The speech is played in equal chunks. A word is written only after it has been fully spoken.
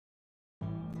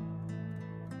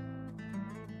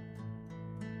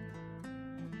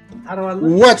How do I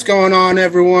look? What's going on,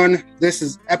 everyone? This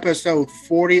is episode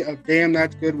 40 of Damn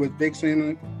That's Good with Big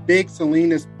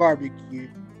Salinas Barbecue.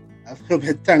 A little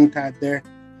bit tongue-tied there.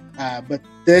 But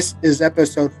this is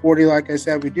episode 40. Like I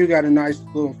said, we do got a nice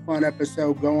little fun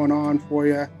episode going on for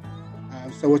you.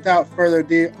 So without further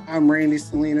ado, I'm Randy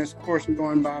Salinas. Of course, I'm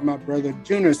joined by my brother,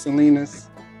 Junior Salinas.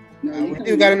 We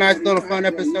do got a nice little fun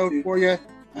episode for you.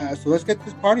 So let's get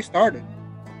this party started.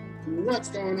 What's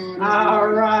going on? All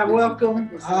right, welcome.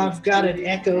 I've got an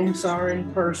echo. Sorry,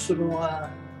 personal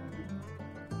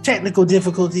technical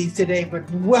difficulties today, but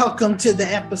welcome to the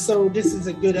episode. This is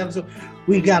a good episode.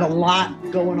 We got a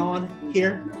lot going on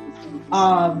here.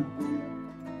 I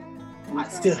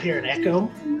still hear an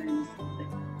echo.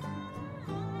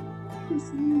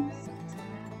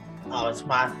 Oh, it's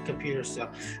my computer still.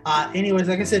 Anyways,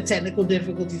 like I said, technical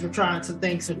difficulties. We're trying some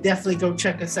things, so definitely go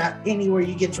check us out anywhere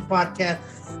you get your podcast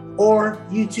or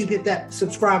YouTube. Hit that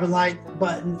subscribe and like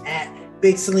button at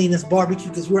Big Salinas Barbecue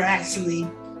because we're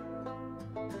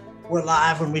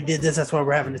live when we did this. That's why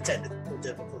we're having the technical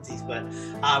difficulties, but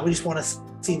we just want to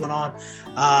see what's on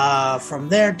from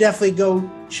there. Definitely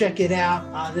go check it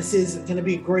out. This is going to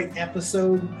be a great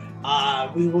episode.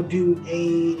 We will do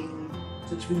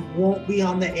since we won't be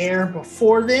on the air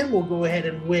before then, we'll go ahead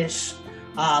and wish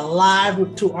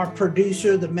live to our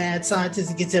producer, the mad scientist,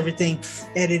 that gets everything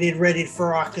edited, ready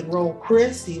for rock and roll,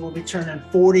 Chris. He will be turning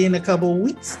 40 in a couple of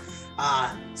weeks.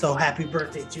 So happy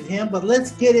birthday to him. But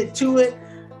let's get it to it.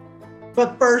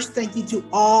 But first, thank you to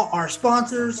all our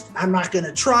sponsors. I'm not going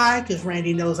to try because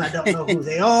Randy knows I don't know who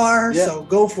they are. Yep. So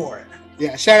go for it.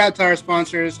 Yeah, shout out to our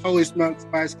sponsors, Holy Smoke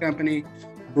Spice Company,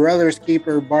 Brothers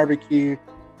Keeper Barbecue,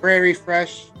 Prairie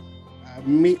Fresh,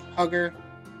 Meat Hugger.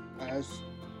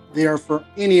 They are for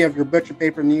any of your butcher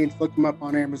paper needs. Look them up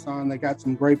on Amazon. They got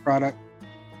some great product.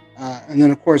 And then,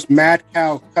 of course, Mad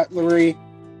Cow Cutlery.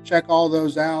 Check all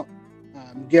those out.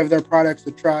 Give their products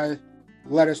a try.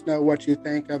 Let us know what you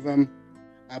think of them.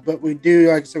 But we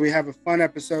do, like I said, we have a fun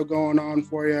episode going on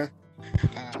for you.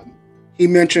 He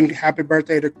mentioned happy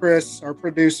birthday to Chris, our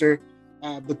producer.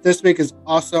 But this week is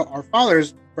also our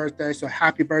father's birthday, so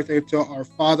happy birthday to our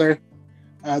father,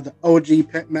 the OG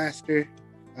Pitmaster.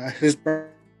 His birthday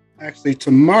actually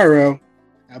tomorrow,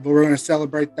 but we're going to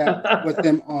celebrate that with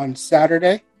him on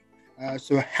Saturday.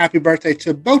 So happy birthday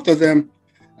to both of them.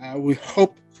 We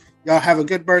hope y'all have a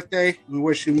good birthday. We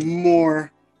wish you more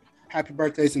happy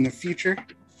birthdays in the future.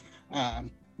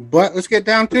 But let's get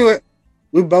down to it.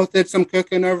 We both did some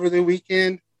cooking over the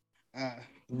weekend.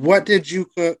 What did you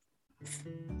cook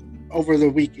over the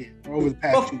weekend, or over the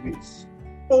past 2 weeks?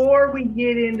 Before we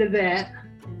get into that,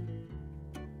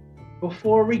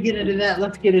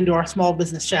 let's get into our small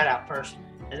business shout out first,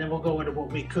 and then we'll go into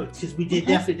what we cooked because we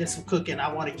definitely did some cooking.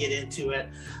 I want to get into it.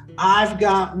 I've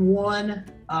got one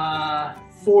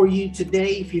for you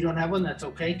today. If you don't have one, that's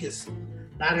okay because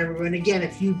not everyone. Again,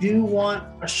 if you do want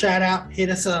a shout out, hit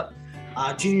us up.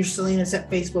 Junior Salinas at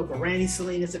Facebook, or Randy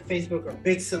Salinas at Facebook, or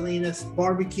Big Salinas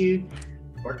Barbecue,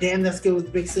 or Damn That's Good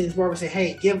with Big Salinas Barbecue. Say,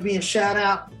 hey, give me a shout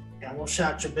out, and we'll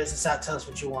shout your business out. Tell us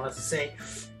what you want us to say.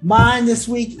 Mine this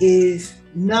week is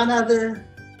none other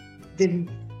than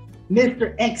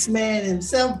Mr. X-Man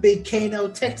himself, Big Kano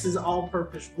Texas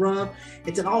All-Purpose Rub.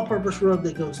 It's an all-purpose rub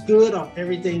that goes good on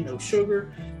everything, no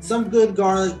sugar, some good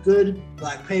garlic, good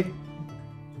black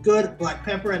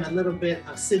pepper, and a little bit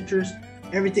of citrus.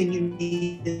 Everything you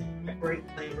need is a great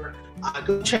flavor.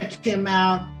 Go check him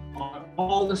out on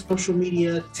all the social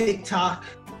media, TikTok,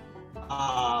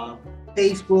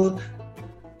 Facebook,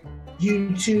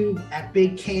 YouTube at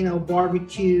Big Kano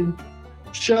Barbecue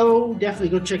Show.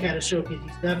 Definitely go check out his show because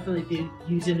he's definitely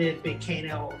using it. Big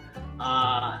Kano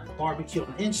Barbecue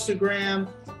on Instagram.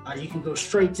 You can go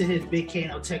straight to his Big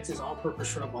Kano Texas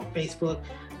All-Purpose Rub on Facebook,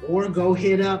 or go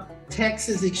hit up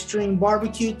Texas Extreme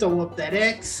Barbecue. Throw up that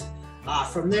X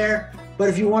from there. But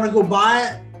if you want to go buy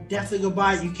it, definitely go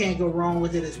buy it. You can't go wrong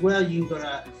with it as well. You can go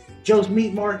to Joe's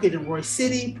Meat Market in Royce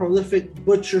City, Prolific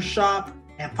Butcher Shop,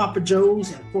 and Papa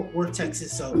Joe's in Fort Worth,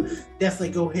 Texas. So definitely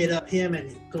go hit up him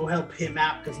and go help him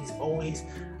out because he's always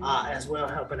as well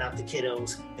helping out the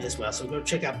kiddos as well. So go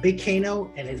check out Big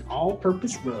Kano and his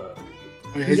all-purpose rub.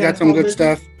 He's got some good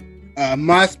stuff.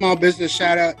 My small business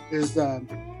shout out is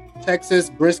Texas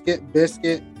Brisket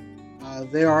Biscuit.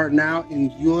 They are now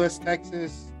in Euless,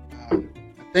 Texas. I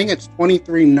think it's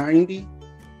 2390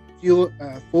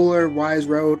 Fuller Wise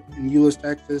Road in Euless,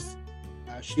 Texas.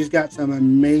 She's got some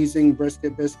amazing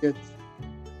brisket biscuits.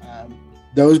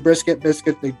 Those brisket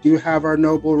biscuits, they do have our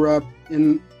Noble Rub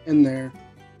in there,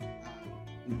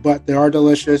 but they are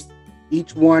delicious.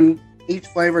 Each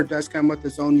flavor does come with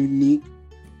its own unique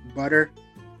butter.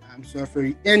 So if you're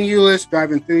in Euless,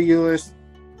 driving through Euless,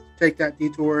 take that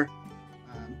detour,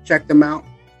 check them out,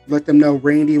 let them know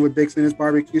Randy with Big Salinas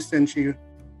Barbecue sent you.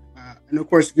 And of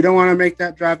course, if you don't want to make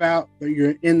that drive out, but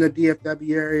you're in the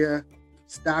DFW area,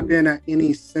 stop in at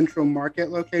any Central Market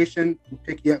location and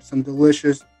pick you up some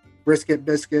delicious brisket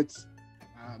biscuits.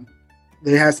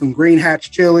 They have some green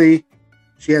hatch chili.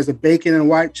 She has a bacon and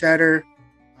white cheddar.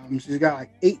 She's got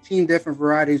like 18 different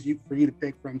varieties for you to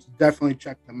pick from. So definitely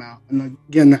check them out. And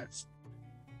again, that's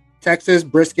Texas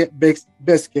Brisket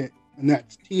Biscuit. And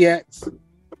that's TX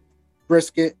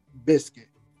Brisket Biscuit.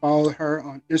 Follow her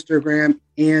on Instagram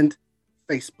and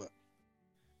Facebook.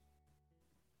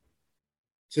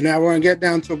 So now we're going to get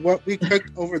down to what we cooked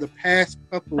over the past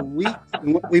couple of weeks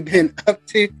and what we've been up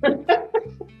to.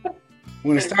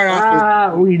 We're going to start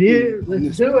off with...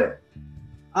 Let's do it.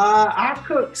 I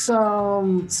cooked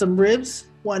some ribs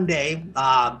one day.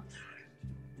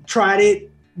 Tried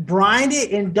it, brined it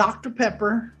in Dr.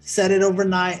 Pepper, set it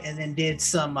overnight, and then did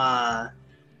some...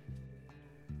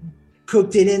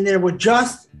 cooked it in there with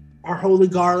just our holy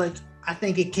garlic. I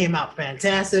think it came out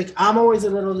fantastic. I'm always a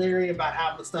little leery about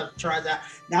how the stuff tries out.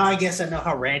 Now I guess I know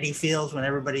how Randy feels when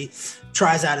everybody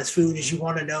tries out his food, is you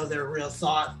want to know their real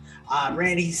thought.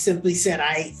 Randy simply said,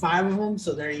 I ate 5 of them,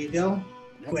 so there you go.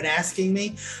 Quit asking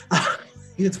me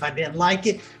if I didn't like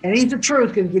it. And he's the truth,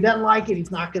 because if he doesn't like it,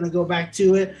 he's not going to go back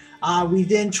to it. We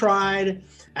then tried,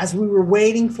 as we were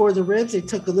waiting for the ribs, it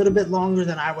took a little bit longer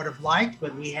than I would have liked,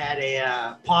 but we had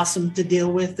a possum to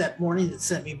deal with that morning that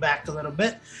sent me back a little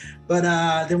bit.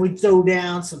 But then we threw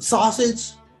down some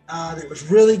sausage that was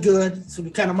really good, so we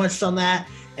kind of munched on that.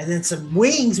 And then some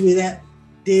wings we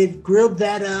grilled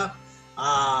that up.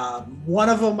 One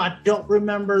of them, I don't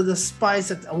remember the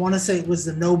spice. I want to say it was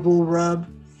the Noble rub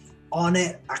on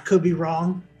it. I could be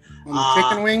wrong. On the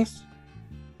chicken wings?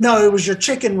 No, it was your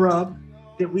chicken rub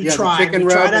that we tried. The chicken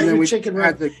we rub, tried and then we chicken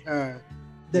had rub.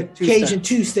 The Cajun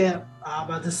two-step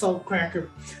about the salt cracker.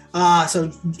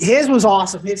 So his was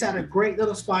awesome. His had a great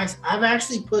little spice. I've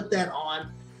actually put that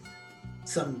on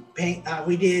some paint.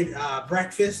 We did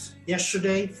breakfast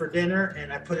yesterday for dinner,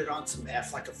 and I put it on some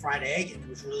like a fried egg, and it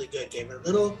was really good. Gave it a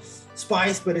little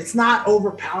spice, but it's not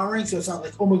overpowering, so it's not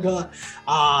like, oh my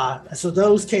god. So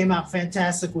those came out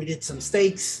fantastic. We did some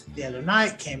steaks the other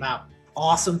night, came out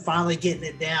awesome. Finally getting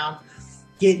it down,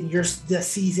 getting the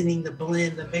seasoning, the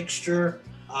blend, the mixture,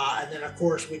 and then of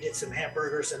course we did some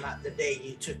hamburgers. And the day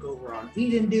you took over on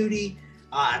eating duty.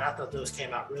 And I thought those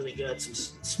came out really good. Some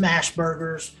smash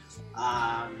burgers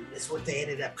is what they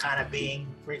ended up kind of being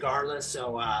regardless.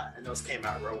 So, and those came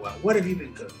out real well. What have you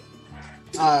been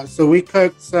cooking? So we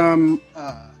cooked some,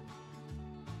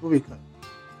 what we cooked?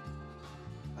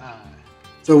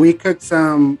 So we cooked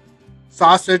some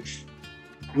sausage.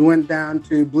 We went down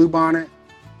to Blue Bonnet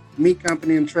Meat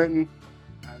Company in Trenton.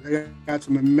 They got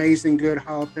some amazing good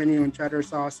jalapeno and cheddar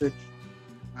sausage.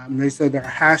 They said their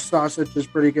hash sausage is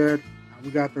pretty good. We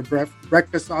got their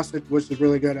breakfast sausage, which is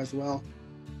really good as well.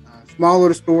 Small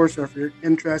little store, so if you're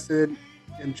interested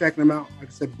in checking them out, like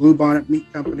I said, Blue Bonnet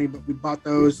Meat Company, but we bought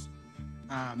those.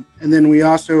 And then we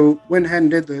also went ahead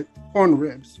and did the corn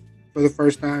ribs for the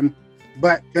first time,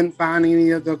 but couldn't find any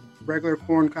of the regular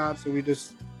corn cobs, so we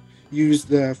just used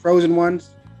the frozen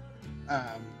ones.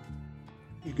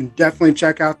 You can definitely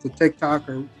check out the TikTok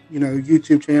or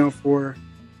YouTube channel for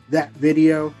that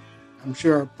video. I'm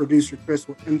sure our producer Chris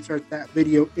will insert that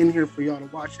video in here for y'all to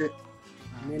watch it.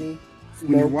 Mini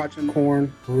when you're watching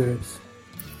corn ribs.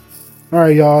 All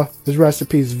right, y'all. This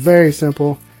recipe is very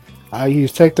simple. You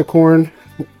take the corn,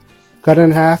 cut it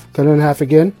in half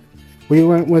again. We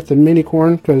went with the mini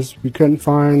corn because we couldn't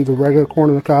find the regular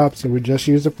corn on the cob, so we just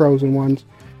used the frozen ones.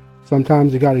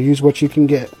 Sometimes you got to use what you can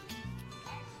get.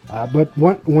 But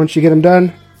once you get them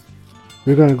done,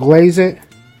 we're going to glaze it.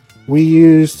 We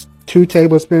used 2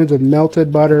 tablespoons of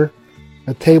melted butter,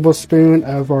 a tablespoon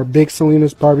of our Big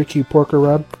Salinas barbecue porker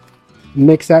rub.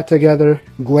 Mix that together,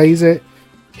 glaze it,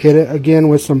 hit it again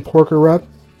with some porker rub.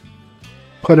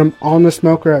 Put them on the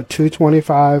smoker at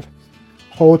 225.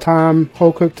 Whole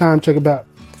cook time took about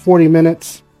 40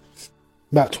 minutes.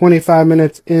 About 25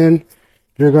 minutes in,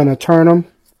 you're going to turn them.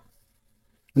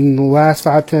 In the last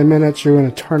 5-10 minutes, you're going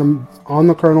to turn them on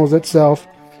the kernels itself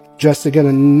just to get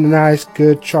a nice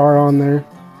good char on there.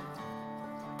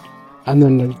 And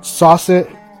then to sauce it,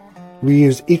 we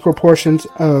use equal portions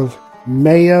of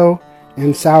mayo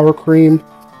and sour cream.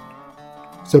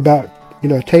 So about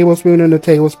a tablespoon and a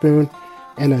tablespoon,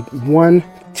 and 1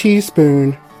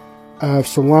 teaspoon of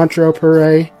cilantro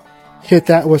puree. Hit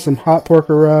that with some hot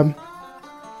porker rub.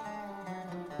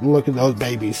 Look at those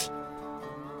babies.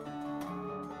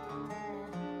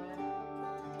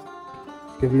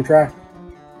 Give them a try.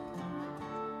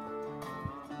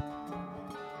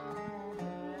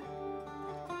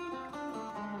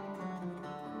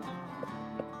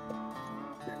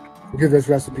 give this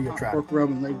recipe a hot try. pork rub,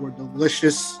 and they were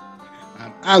delicious.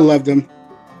 I loved them.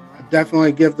 I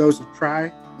definitely give those a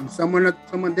try. And someone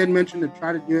did mention to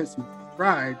try to do it some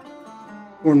fried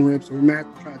corn ribs, so we may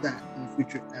have to try that in the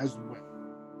future as well.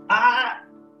 I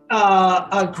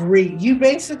agree. You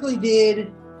basically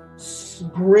did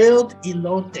grilled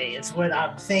elote is what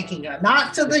I'm thinking of.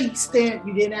 Not to the extent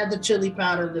you didn't have the chili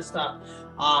powder and the stuff,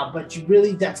 but you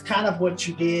really, that's kind of what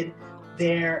you did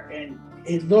there, and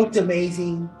it looked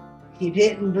amazing. He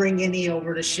didn't bring any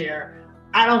over to share.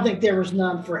 I don't think there was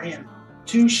none for him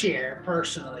to share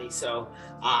personally, so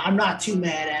I'm not too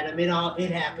mad at him.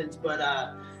 It happens,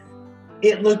 but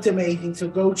it looked amazing. So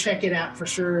go check it out for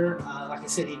sure. Like I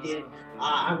said, he did.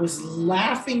 I was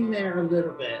laughing there a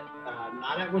little bit,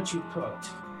 not at what you cooked,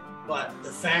 but the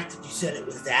fact that you said it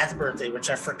was Dad's birthday, which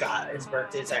I forgot. His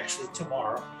birthday is actually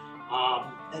tomorrow.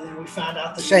 And then we found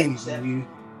out the Shame that, on you.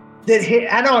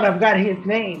 I know, and I've got his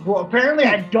name. Well, apparently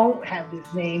I don't have his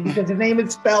name because his name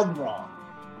is spelled wrong,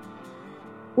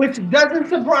 which doesn't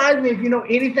surprise me if you know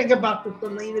anything about the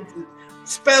Salinas.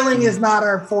 Spelling is not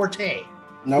our forte.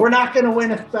 Nope. We're not going to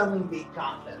win a spelling bee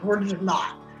contest. We're just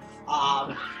not.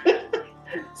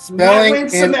 Spelling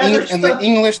and the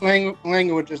English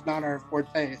language is not our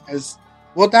forte, as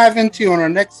we'll dive into on our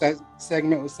next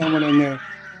segment with someone in there.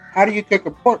 How do you cook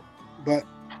a pork butt?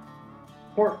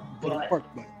 Pork butt.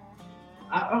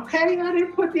 Okay, I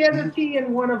didn't put the other T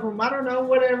in one of them. I don't know,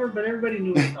 whatever, but everybody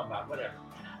knew what I'm talking about, whatever.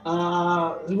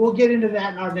 We'll get into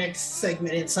that in our next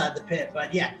segment, Inside the Pit.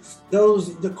 But yeah,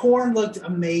 the corn looked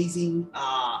amazing.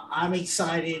 I'm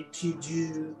excited to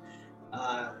do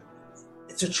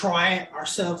to try it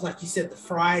ourselves. Like you said, the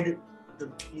fried,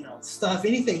 stuff,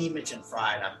 anything you mentioned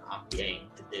fried, I'm game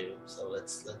to do. So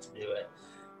let's do it.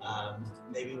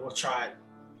 Maybe we'll try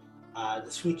it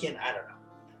this weekend. I don't know.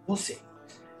 We'll see.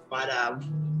 But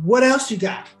what else you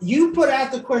got? You put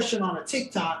out the question on a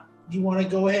TikTok. Do you want to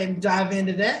go ahead and dive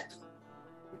into that?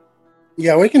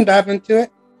 Yeah, we can dive into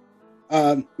it.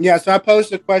 So I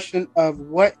posed a question of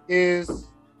what is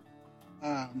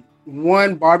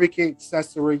one barbecue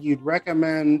accessory you'd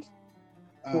recommend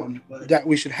that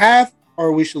we should have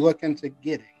or we should look into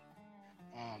getting.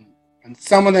 And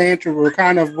some of the answers were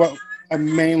kind of what I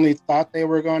mainly thought they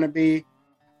were going to be.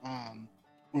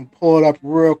 I'll pull it up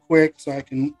real quick so I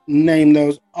can name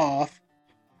those off.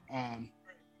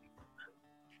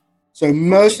 So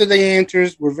most of the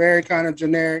answers were very kind of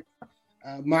generic.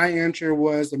 My answer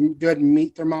was a good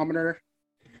meat thermometer,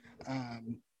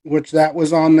 which that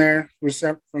was on there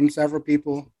from several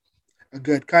people. A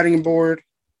good cutting board,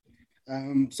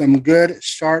 some good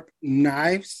sharp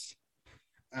knives.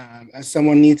 As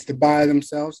someone needs to buy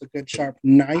themselves a good sharp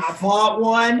knife. I bought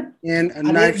one. And a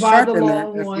knife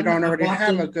sharpener. If you don't already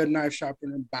have a good knife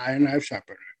sharpener, buy a knife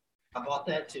sharpener. I bought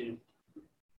that too.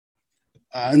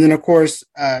 And then, of course,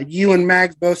 you and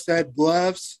Mags both said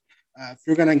gloves. If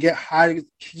you're going to get high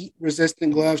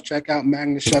heat-resistant gloves, check out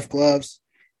Magnus Chef gloves.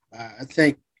 I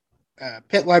think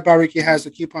Pit Life Barbecue has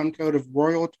a coupon code of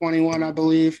Royal21, I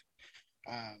believe.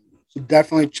 So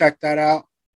definitely check that out.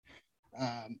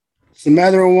 Some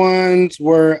other ones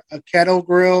were a kettle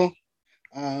grill.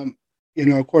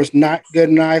 Of course, not good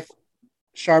knife,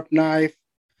 sharp knife.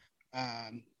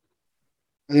 And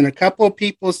then a couple of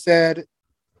people said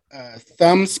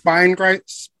thumb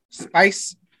spice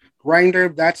grinder.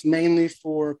 That's mainly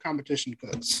for competition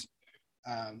cooks.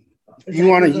 If you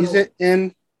want to use it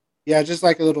just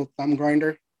like a little thumb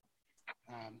grinder.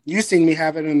 You've seen me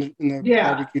have it in the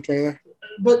barbecue trailer.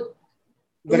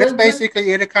 But it's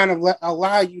basically it'll kind of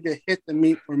allow you to hit the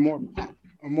meat for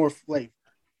more flavor.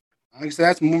 So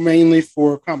that's mainly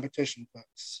for competition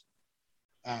cooks.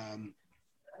 And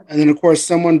then of course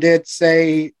someone did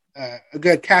say a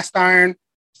good cast iron.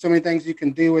 So many things you can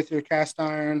do with your cast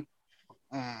iron.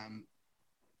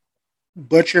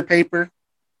 Butcher paper.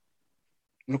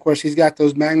 And of course he's got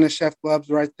those Magnus Chef gloves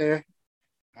right there.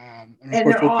 And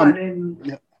they're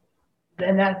on.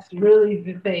 And that's really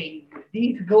the thing.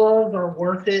 These gloves are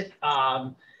worth it.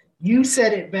 You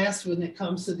said it best when it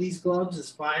comes to these gloves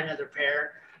is buy another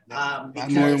pair.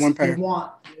 Because more than one pair. You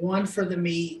want one for the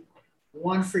meat,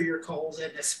 one for your coals,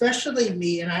 and especially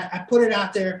meat. And I put it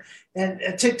out there, and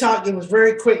at TikTok, it was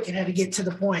very quick and had to get to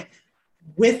the point.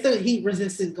 With the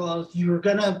heat-resistant gloves,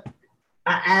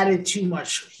 I added too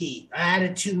much heat. I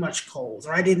added too much coals,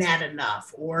 or I didn't add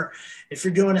enough. Or if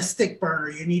you're doing a stick burner,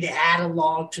 you need to add a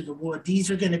log to the wood. These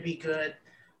are going to be good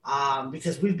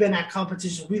because we've been at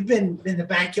competition. We've been in the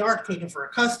backyard cooking for a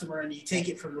customer, and you take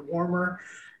it from the warmer,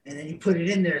 and then you put it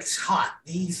in there. It's hot.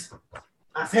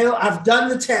 I've done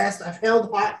the test. I've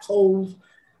held hot coals,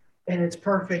 and it's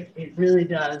perfect. It really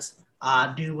does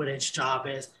do what its job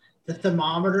is. The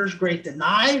thermometer is great. The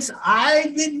knives,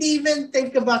 I didn't even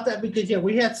think about that because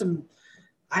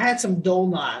I had some dull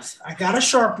knives. I got a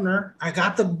sharpener. I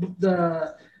got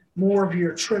the more of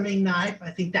your trimming knife.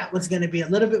 I think that was going to be a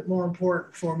little bit more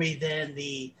important for me than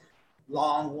the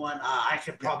long one. I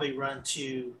could probably run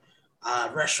to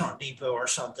Restaurant Depot or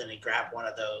something and grab one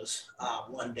of those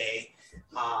one day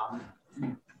um,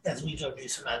 as we go do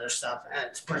some other stuff.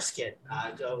 As brisket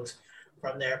goes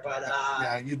from there, but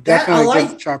Yeah, you that I definitely get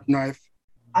like. a sharp knife.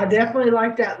 I definitely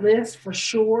like that list for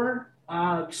sure.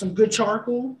 Some good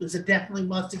charcoal is a definitely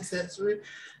must accessory.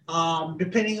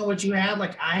 Depending on what you have,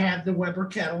 like I have the Weber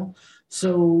kettle,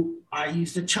 so I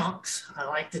use the chunks. I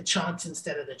like the chunks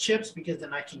instead of the chips because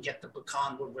then I can get the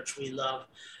pecan wood, which we love.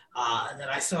 And then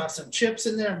I still have some chips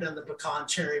in there. I've done the pecan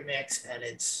cherry mix, and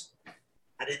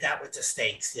I did that with the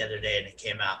steaks the other day, and it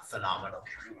came out phenomenal.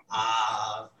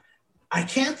 I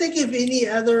can't think of any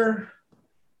other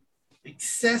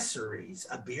accessories.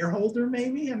 A beer holder,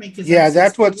 maybe. I mean, because Yeah, that's that's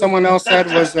just what someone else said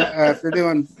was if you're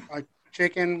doing like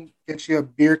chicken, get you a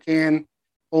beer can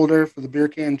holder for the beer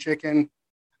can chicken.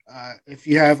 If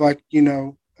you have like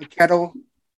a kettle,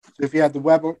 so if you have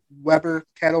the Weber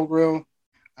kettle grill,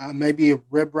 maybe a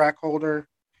rib rack holder.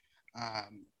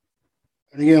 Um,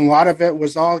 and again, a lot of it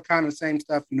was all kind of same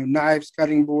stuff. Knives,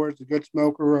 cutting boards, a good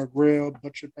smoker, a grill,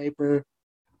 butcher paper,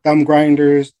 thumb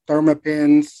grinders,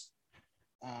 thermopins.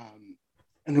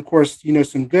 And of course,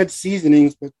 some good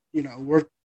seasonings, but the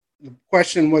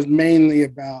question was mainly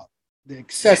about the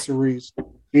accessories. When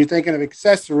you're thinking of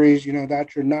accessories,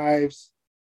 that's your knives,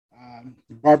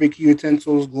 barbecue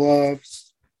utensils,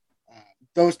 gloves,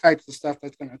 those types of stuff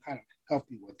that's going to kind of help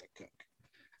you with the cook.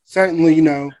 Certainly,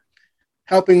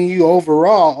 helping you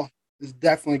overall is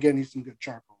definitely getting you some good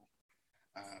charcoal.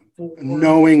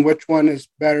 Knowing which one is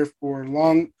better for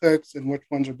long cooks and which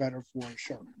ones are better for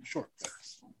short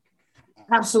cooks.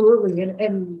 Absolutely,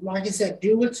 and like I said,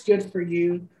 do what's good for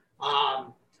you.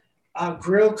 Um, a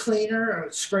grill cleaner,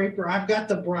 a scraper. I've got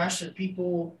the brush, and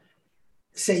people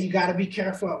say you got to be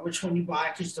careful at which one you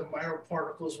buy because the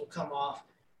microparticles will come off.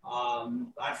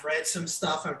 I've read some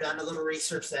stuff. I've done a little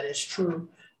research that is true.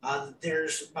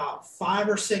 There's about 5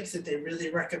 or 6 that they really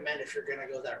recommend if you're going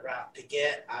to go that route to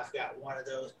get. I've got one of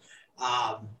those.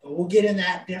 But we'll get in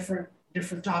that different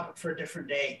topic for a different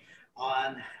day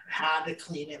on how to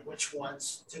clean it, which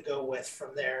ones to go with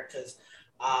from there. Because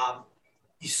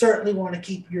you certainly want to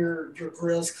keep your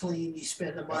grills clean. You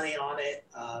spend the money on it.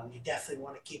 You definitely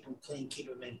want to keep them clean, keep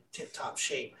them in tip-top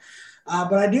shape.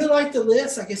 But I do like the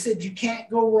list. Like I said, you can't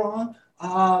go wrong.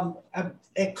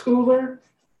 A cooler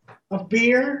of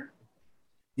beer.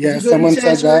 Yeah, someone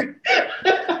said that.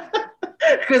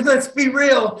 Because let's be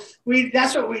real,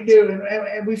 that's what we do,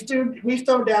 and we've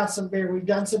thrown down some beer. We've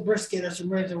done some brisket or some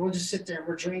ribs, and we'll just sit there and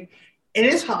we'll drink. It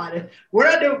is hot. We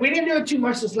didn't do it too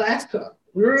much this last cook.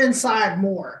 We were inside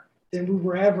more than we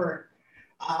were ever.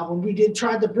 When we did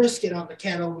try the brisket on the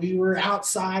kettle, we were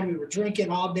outside. We were drinking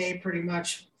all day, pretty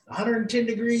much 110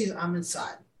 degrees. I'm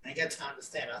inside. I got time to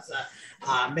stand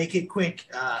outside. Make it quick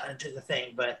into the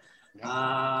thing, but.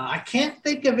 I can't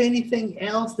think of anything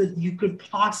else that you could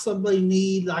possibly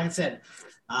need. Like I said,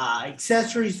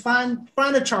 accessories, find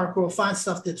a charcoal, find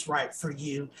stuff that's right for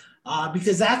you.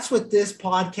 Because that's what this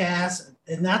podcast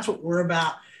and that's what we're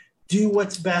about. Do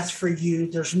what's best for you.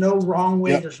 There's no wrong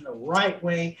way. Yep. There's no right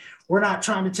way. We're not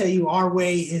trying to tell you our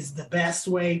way is the best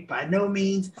way by no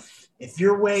means. If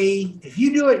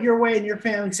you do it your way and your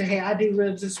family say, hey, I do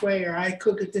ribs this way, or I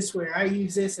cook it this way, or I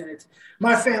use this, and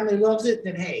my family loves it,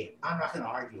 then hey, I'm not going to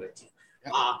argue with you.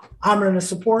 I'm going to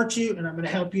support you and I'm going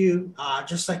to help you,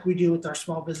 just like we do with our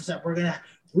small business. That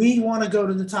we want to go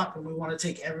to the top and we want to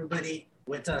take everybody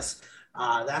with us.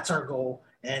 That's our goal,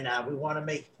 and we want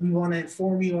to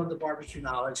inform you on the barbecue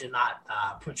knowledge and not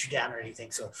put you down or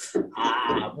anything. So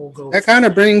we'll go. That kind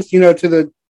of brings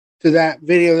to that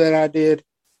video that I did.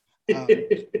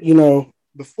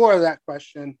 Before that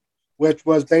question, which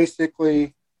was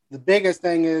basically the biggest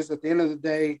thing is at the end of the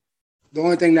day, the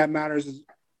only thing that matters is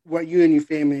what you and your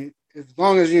family, as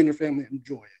long as you and your family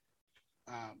enjoy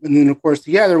it. And then, of course,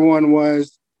 the other one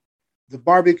was the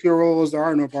barbecue rules. There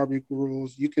are no barbecue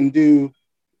rules. You can do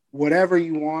whatever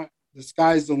you want. The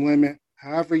sky's the limit.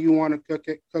 However you want to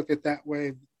cook it that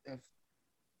way. If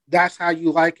that's how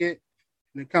you like it,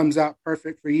 and it comes out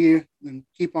perfect for you, then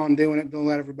keep on doing it. Don't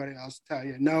let everybody else tell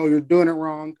you, no, you're doing it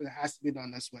wrong because it has to be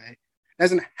done this way. It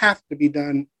doesn't have to be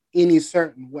done any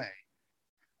certain way.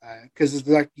 Because it's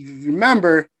like, you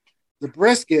remember, the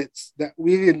briskets that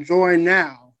we enjoy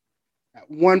now,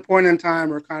 at one point in time,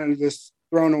 were kind of just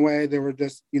thrown away. They were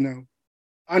just,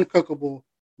 uncookable,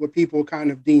 what people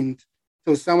kind of deemed.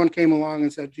 So someone came along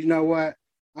and said, you know what?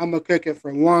 I'm gonna cook it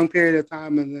for a long period of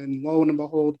time, and then lo and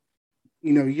behold,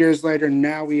 years later,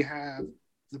 now we have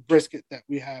the brisket that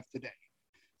we have today.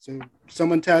 So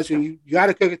someone tells you you got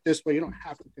to cook it this way, you don't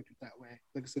have to cook it that way.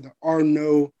 Like I said, there are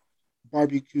no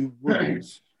barbecue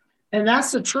rules. And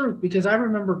that's the truth, because I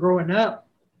remember growing up,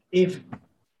 if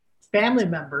family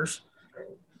members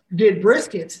did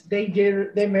briskets,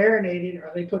 they marinated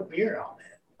or they put beer on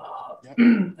it,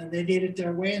 and they did it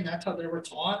their way, and that's how they were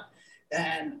taught.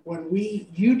 And when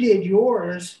you did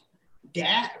yours,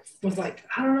 Dad was like,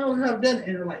 I don't know what I've done,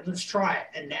 and they're like, let's try it.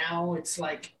 And now it's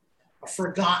like a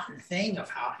forgotten thing of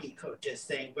how he cooked his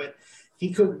thing, but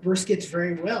he cooked briskets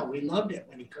very well. We loved it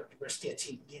when he cooked briskets.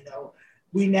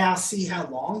 We now see how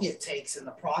long it takes in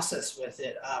the process with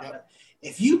it. But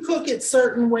if you cook it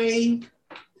certain way,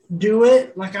 do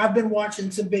it. Like I've been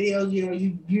watching some videos,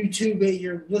 you YouTube it,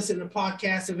 you're listening to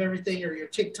podcasts of everything, or you're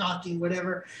TikToking,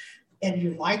 whatever, and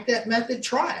you like that method,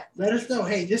 try it. Let us know,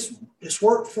 hey, this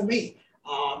worked for me.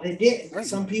 It did. Right.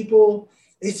 Some people,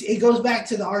 it goes back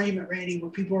to the argument, Randy,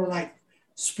 where people are like,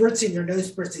 spritzing or no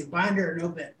spritzing, binder or no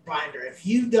binder. If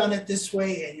you've done it this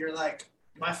way and you're like,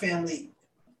 my family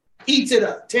eats it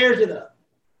up, tears it up,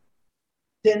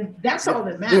 then that's all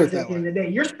that matters at the end of the day.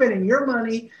 You're spending your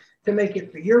money to make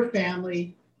it for your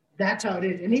family. That's how it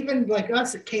is. And even like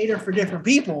us that cater for different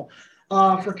people,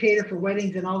 cater for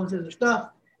weddings and all this other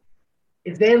stuff,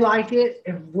 if they like it,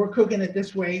 if we're cooking it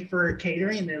this way for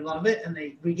catering and they love it and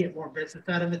we get more business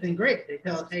out of it, then great. They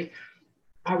tell us, hey,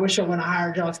 I wish I want to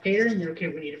hire Jaws Catering. They're okay,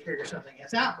 we need to figure something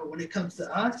else out. But when it comes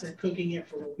to us and cooking it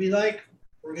for what we like,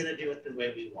 we're going to do it the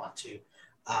way we want to.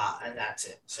 And that's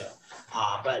it. So,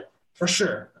 but for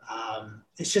sure,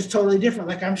 it's just totally different.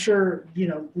 Like I'm sure,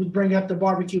 we bring up the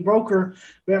barbecue broker.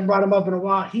 We haven't brought him up in a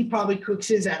while. He probably cooks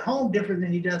his at home different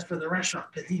than he does for the restaurant,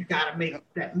 because he's got to make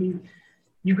that meat.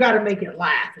 You've got to make it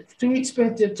last. It's too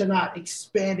expensive to not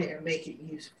expand it and make it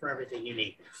use for everything you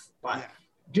need. But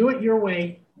do it your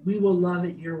way. We will love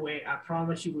it your way. I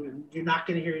promise you, you're not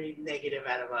going to hear any negative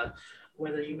out of us.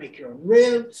 Whether you make your own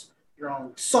ribs, your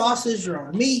own sauces, your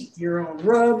own meat, your own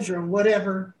rubs, your own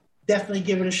whatever, definitely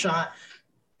give it a shot.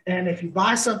 And if you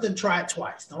buy something, try it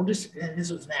twice. Don't just, and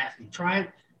this was nasty. Try it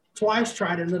twice,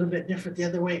 try it a little bit different the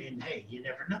other way, and hey, you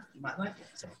never know. You might like it.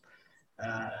 So,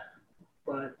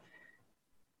 but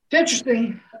it's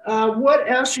interesting. What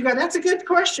else you got? That's a good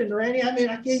question, Randy. I mean,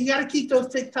 you got to keep those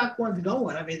TikTok ones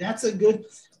going. I mean, that's a good.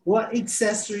 What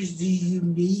accessories do you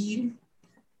need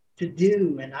to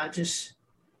do? And I just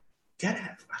gotta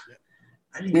have.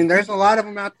 I mean, there's a lot of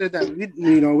them out there that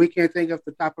we can't think off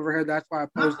the top of our head. That's why I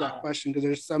posed that question, because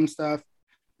there's some stuff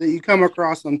that you come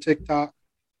across on TikTok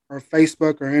or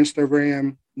Facebook or Instagram,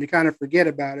 and you kind of forget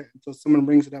about it until someone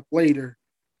brings it up later.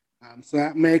 So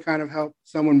that may kind of help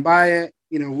someone buy it.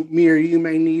 Me or you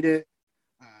may need it.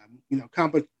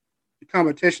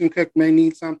 Competition cook may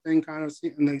need something,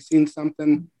 and they've seen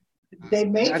something. That's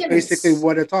basically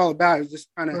what it's all about, is just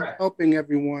kind of helping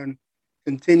everyone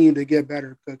continue to get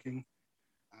better cooking.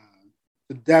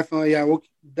 So definitely, we'll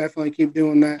definitely keep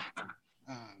doing that.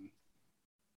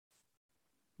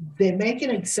 They make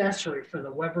an accessory for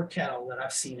the Weber kettle that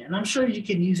I've seen, and I'm sure you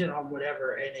can use it on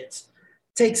whatever, and it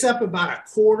takes up about a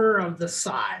quarter of the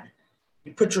side.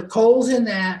 You put your coals in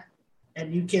that,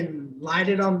 and you can light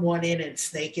it on one end and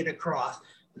snake it across.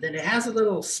 But then it has a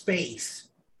little space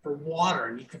for water,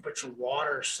 and you can put your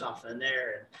water stuff in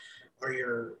there, or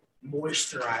your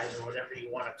moisturizer, whatever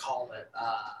you want to call it,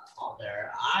 on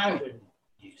there. I wouldn't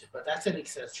use it, but that's an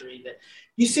accessory that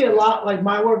you see a lot. Like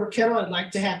my Weber kettle, I'd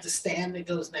like to have the stand that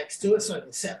goes next to it so I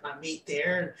can set my meat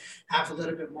there and have a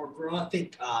little bit more grill. I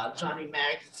think Johnny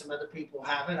Mags and some other people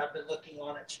have it. I've been looking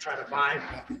on it to try to buy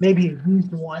maybe a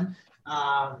used one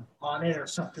on it, or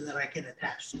something that I can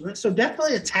attach to it. So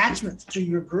definitely attachments to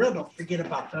your grill. Don't forget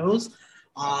about those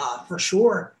for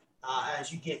sure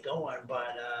as you get going.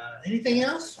 But anything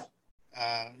else?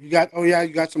 You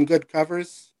got some good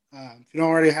covers. If you don't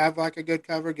already have like a good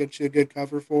cover, get you a good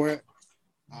cover for it.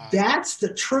 That's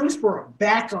the truth for a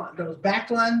backline. Those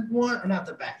backline one, not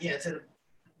the back. Yeah, it's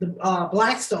the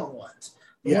Blackstone ones.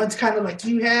 The ones kind of like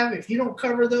you have. If you don't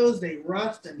cover those, they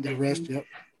rust and they rust. Yep.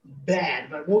 Bad.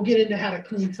 But we'll get into how to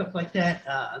clean stuff like that.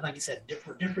 Like I said,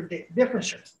 different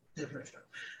shirts.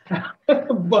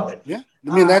 But yeah,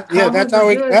 I mean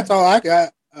that's all I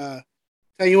got.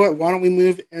 Tell you what, why don't we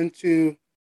move into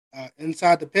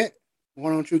inside the pit? Why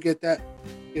don't you get that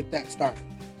started?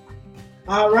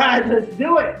 All right, let's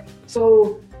do it.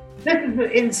 So this is the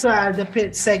Inside the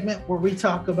Pit segment where we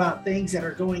talk about things that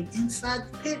are going inside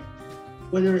the pit,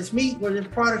 whether it's meat, whether it's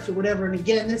products or whatever. And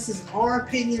again, this is our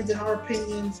opinions and our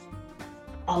opinions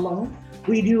alone.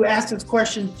 We do ask this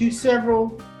question to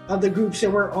several of the groups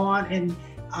that we're on, and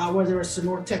whether it's the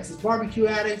North Texas Barbecue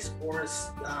Addicts or it's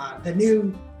the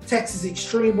new Texas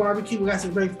Extreme Barbecue. We got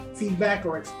some great feedback,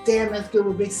 or it's Damn That's Good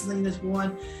with Big Salinas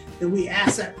one that we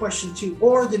asked that question to,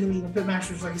 or the New England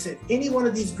Pitmasters. Like I said, any one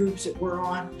of these groups that we're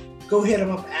on, go hit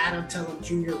them up, add them, tell them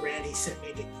Junior Randy sent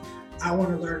me I want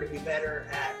to learn to be better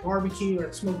at barbecue or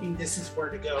at smoking. This is where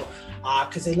to go,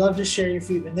 because they love to share your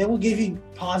food, and they will give you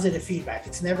positive feedback.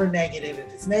 It's never negative.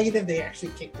 If it's negative, they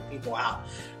actually kick the people out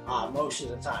most of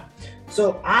the time.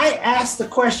 So I asked the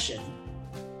question,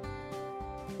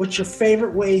 what's your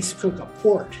favorite ways to cook a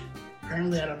pork?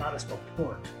 Apparently I don't know how to spell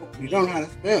pork. You don't know how to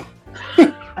spell.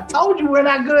 I told you we're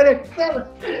not good at spelling.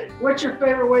 What's your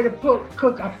favorite way to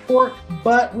cook a pork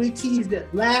butt? We teased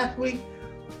it last week.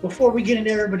 Before we get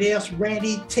into everybody else,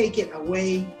 Randy, take it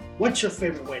away. What's your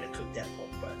favorite way to cook that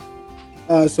pork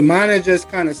butt? So mine is just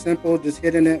kind of simple, just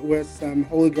hitting it with some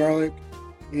holy garlic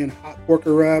and hot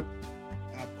porker rub,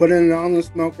 putting it on the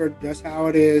smoker just how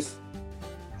it is,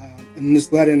 and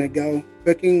just letting it go.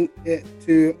 Cooking it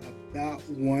to about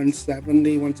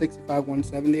 170, 165,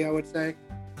 170, I would say.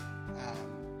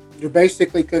 You're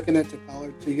basically cooking it to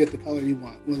color till you get the color you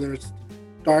want, whether it's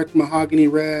dark mahogany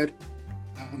red,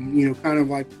 kind of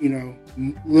like, a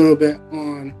little bit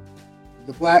on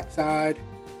the black side.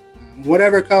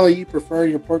 Whatever color you prefer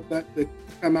your pork butt to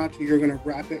come out to, you're going to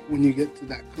wrap it when you get to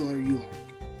that color you like.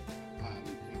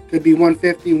 It could be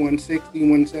 150, 160,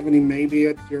 170, maybe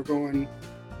if you're going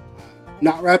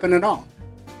not wrapping at all.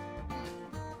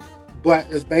 But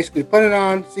it's basically put it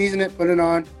on, season it, put it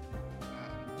on,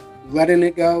 letting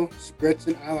it go,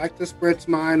 spritzing. I like to spritz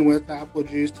mine with apple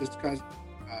juice just because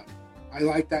I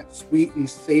like that sweet and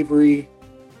savory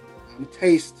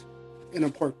taste in a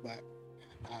pork butt.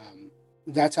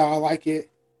 That's how I like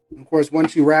it. Of course,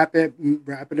 once you wrap it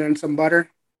in some butter.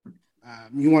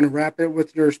 You want to wrap it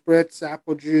with your spritz,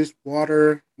 apple juice,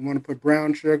 water. You want to put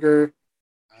brown sugar,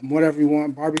 whatever you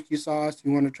want, barbecue sauce.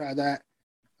 You want to try that.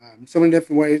 So many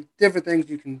different ways, different things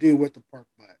you can do with the pork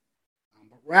butt.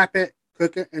 But wrap it,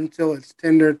 cook it until it's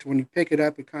tender. To when you pick it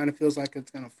up, it kind of feels like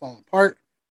it's going to fall apart.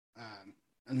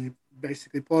 And you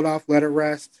basically pull it off, let it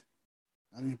rest,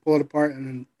 and you pull it apart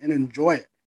and enjoy it.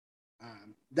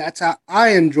 That's how I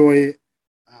enjoy it.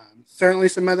 Certainly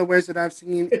some other ways that I've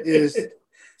seen is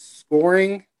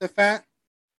scoring the fat.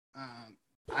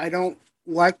 I don't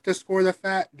like to score the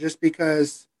fat just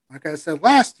because, like I said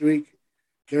last week,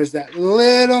 there's that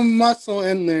little muscle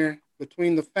in there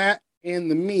between the fat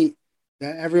and the meat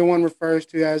that everyone refers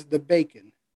to as the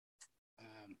bacon.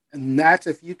 And that's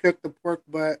if you cook the pork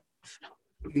butt,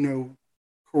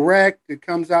 correct, it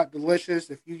comes out delicious.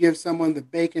 If you give someone the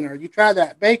bacon or you try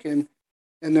that bacon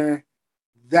in there,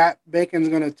 that bacon's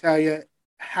going to tell you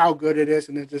how good it is.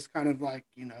 And it's just kind of like,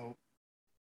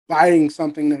 biting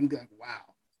something and be like, wow.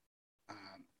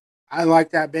 I like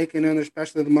that bacon in there,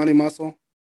 especially the money muscle.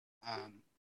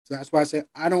 So that's why I say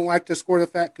I don't like to score the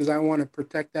fat, because I want to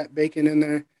protect that bacon in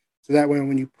there. So that way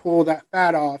when you pull that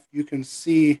fat off, you can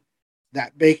see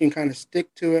that bacon kind of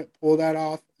stick to it, pull that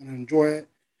off and enjoy it.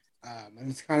 And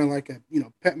it's kind of like a,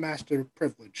 Pitmaster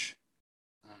privilege.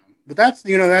 But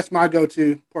that's my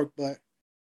go-to pork butt.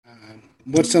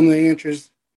 What's some of the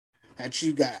answers that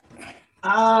you got?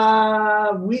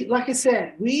 Like I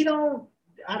said,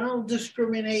 I don't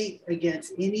discriminate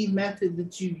against any method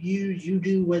that you use. You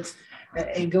do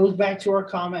it goes back to our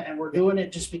comment, and we're doing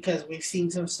it just because we've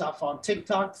seen some stuff on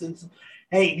TikTok. Since,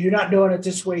 hey, you're not doing it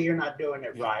this way, you're not doing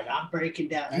it right. I'm breaking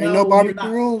down. Ain't no barbecue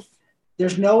rules.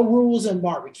 There's no rules in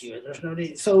barbecue. There's no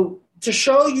need. So to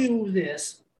show you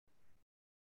this,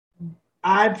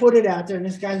 I put it out there, and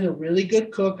this guy's a really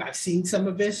good cook. I've seen some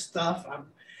of his stuff.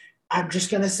 I'm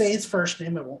just going to say his first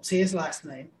name. I won't say his last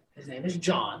name. His name is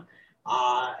John.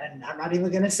 And I'm not even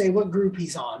going to say what group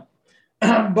he's on.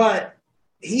 But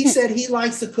he said he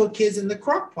likes to cook his in the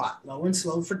crock pot, low and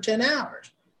slow, for 10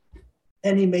 hours.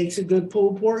 And he makes a good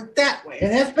pulled pork that way.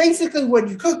 And that's basically when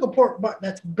you cook a pork butt,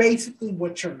 that's basically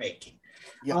what you're making.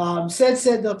 Yep.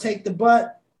 Said they'll take the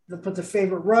butt, they'll put the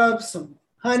favorite rubs, some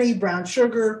honey, brown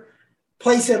sugar,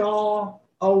 place it all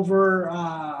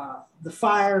over the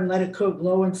fire and let it cook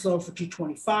low and slow for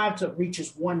 225 till it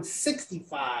reaches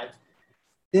 165.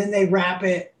 Then they wrap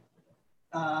it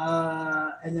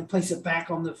and then place it back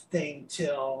on the thing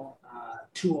till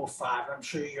 205. I'm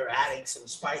sure you're adding some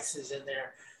spices in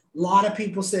there. A lot of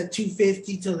people said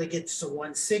 250 till they get to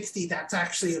 160. That's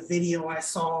actually a video I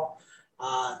saw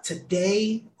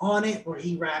today on it where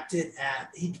he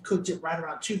cooked it right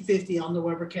around 250 on the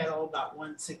Weber kettle, about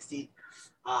 160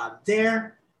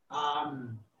 there.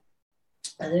 And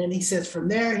then he says from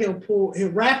there he'll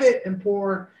wrap it and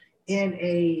pour in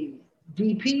a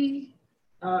DP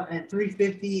at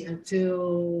 350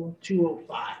 until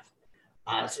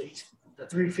 205. So the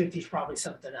 350 is probably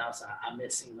something else I'm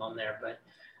missing on there, but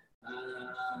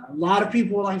a lot of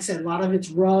people, like I said, a lot of it's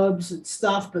rubs and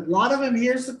stuff, but a lot of them.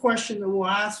 Here's the question that we'll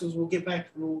ask: is we'll get back.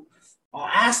 I'll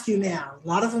ask you now. A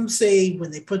lot of them say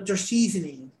when they put their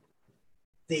seasoning,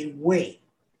 they wait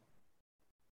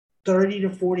 30 to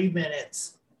 40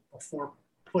 minutes before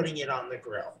putting it on the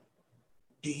grill.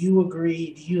 Do you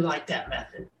agree? Do you like that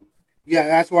method? Yeah,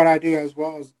 that's what I do as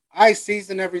well. As I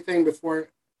season everything before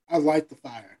I light the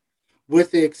fire, with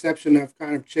the exception of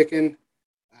kind of chicken,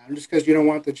 just because you don't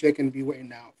want the chicken to be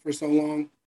waiting out for so long.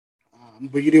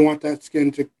 But you do want that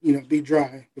skin to be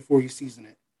dry before you season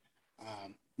it.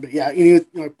 But yeah,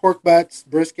 pork butts,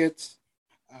 briskets.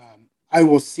 I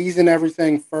will season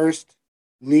everything first,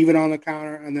 leave it on the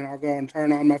counter, and then I'll go and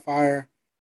turn on my fire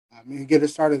and get it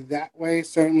started that way.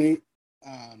 Certainly,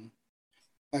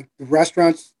 like the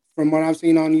restaurants, from what I've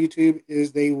seen on YouTube,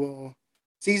 is they will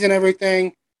season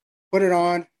everything, put it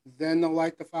on, then they'll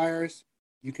light the fires.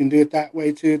 You can do it that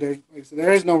way too.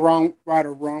 There is no right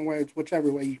or wrong way. It's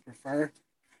whichever way you prefer.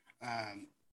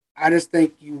 I just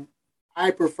think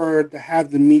I prefer to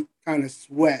have the meat kind of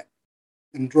sweat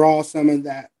and draw some of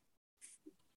that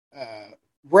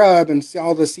rub and see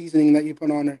all the seasoning that you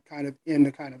put on it kind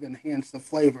of enhance the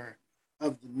flavor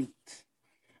of the meat.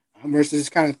 Versus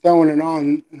kind of throwing it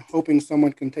on and hoping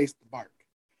someone can taste the bark.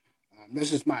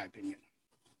 This is my opinion.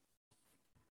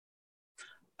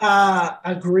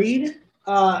 Agreed.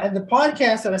 And the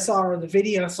podcast that I saw, or the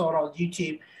video I saw it on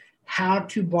YouTube, How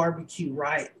to Barbecue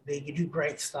Right. They do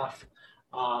great stuff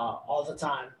all the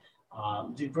time.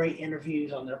 Do great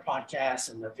interviews on their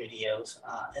podcasts and their videos.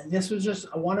 And this was just,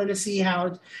 I wanted to see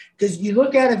how, because you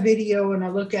look at a video and I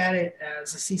look at it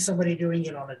as I see somebody doing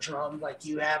it on a drum like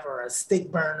you have, or a stick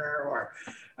burner or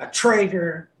a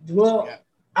Traeger. Well, yeah.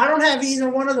 I don't have either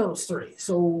one of those three.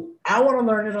 So I want to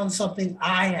learn it on something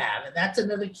I have. And that's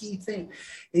another key thing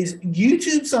is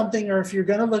YouTube something, or if you're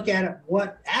going to look at it,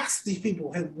 ask these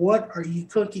people, hey, what are you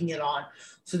cooking it on?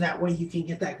 So that way you can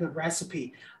get that good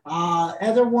recipe.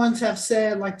 Other ones have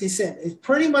said, like they said, it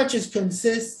pretty much is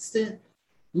consistent,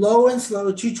 low and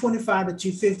slow, 225 to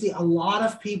 250. A lot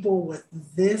of people with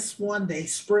this one, they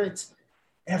spritz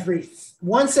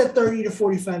once at 30 to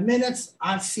 45 minutes.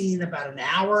 I've seen about an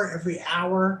hour, every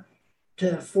hour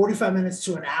to 45 minutes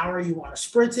to an hour. You want to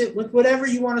spritz it with whatever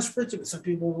you want to spritz it with. Some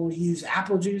people will use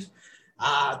apple juice.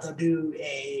 They'll do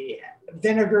a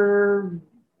vinegar,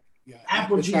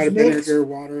 apple juice mix. Vinegar,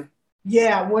 water.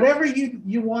 Yeah, whatever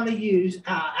you want to use,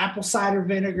 apple cider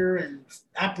vinegar and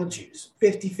apple juice,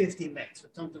 50-50 mix or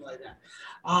something like that.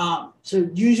 So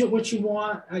use it what you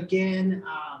want. Again,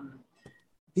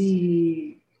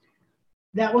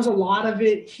 that was a lot of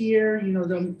it here.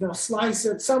 They'll slice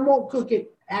it. Some won't cook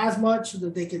it as much so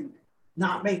that they can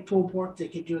not make pulled pork. They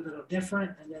can do a little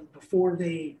different. And then before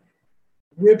they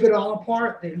rip it all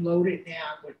apart, they load it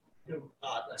down with the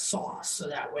sauce. So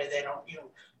that way they don't,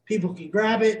 people can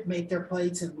grab it, make their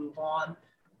plates, and move on.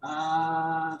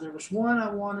 There was one I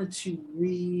wanted to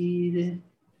read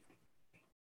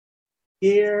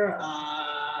here.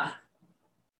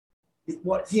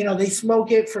 They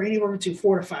smoke it for anywhere between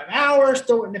 4 to 5 hours,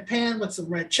 throw it in the pan with some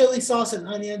red chili sauce and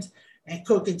onions, and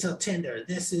cook until tender.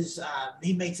 This is,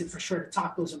 he makes it for shredded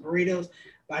tacos and burritos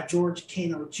by George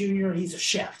Cano Jr. He's a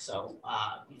chef, so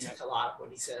he takes a lot of what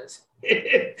he says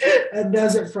and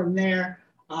does it from there.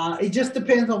 It just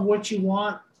depends on what you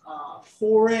want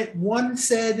for it. One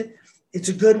said it's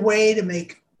a good way to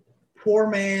make poor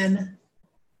man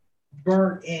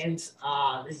burnt ends,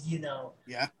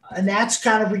 Yeah. And that's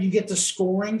kind of where you get the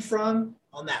scoring from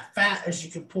on that fat, as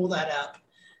you can pull that up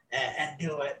and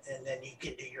do it. And then you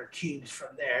can do your cubes from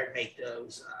there and make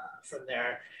those from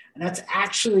there. And that's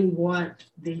actually what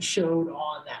they showed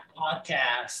on that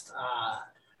podcast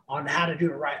on how to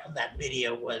do it right on that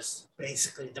video, was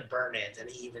basically the burn ends. And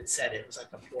he even said it was like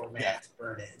a poor man's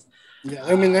burn ends. Yeah,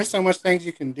 I mean, there's so much things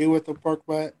you can do with the pork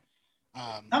butt.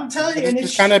 I'm telling you, it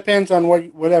just kind of depends on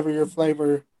whatever your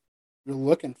flavor you're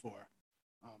looking for.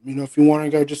 If you want to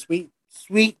go just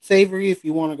sweet, savory. If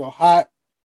you want to go hot,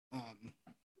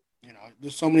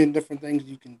 there's so many different things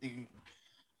you can do.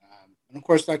 And of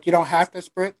course, like, you don't have to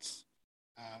spritz.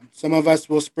 Some of us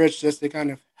will spritz just to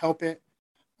kind of help it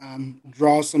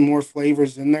draw some more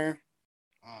flavors in there.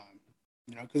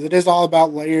 Because it is all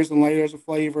about layers and layers of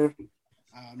flavor.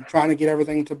 Trying to get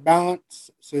everything to balance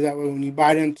so that way when you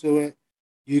bite into it,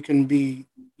 you can be,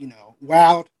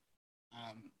 wowed.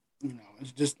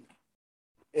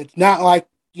 It's not like,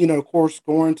 of course,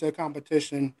 going to a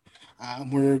competition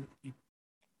where you're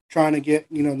trying to get,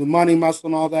 the money, muscle,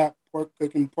 and all that,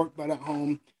 cooking pork butt at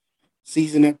home.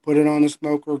 season it, put it on the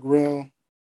smoker grill,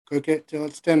 cook it till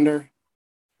it's tender,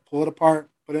 pull it apart,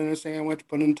 put it in a sandwich,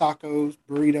 put it in tacos,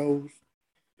 burritos,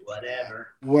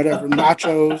 whatever,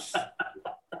 nachos.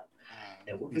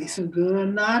 There will be some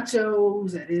good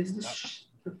nachos. That is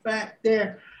the fact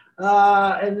there.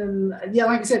 And then, yeah,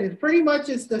 like I said, it's pretty much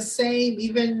it's the same.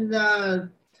 Even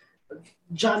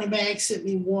Johnny Mag sent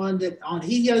me one that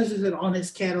he uses it on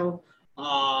his kettle.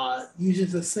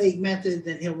 Uses the same method.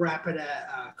 Then he'll wrap it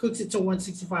cooks it to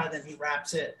 165. Then he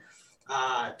wraps it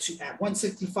at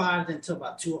 165. Then to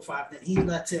about 205. Then he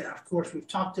lets it. Of course, we've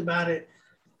talked about it.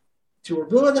 To we're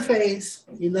blue in the face.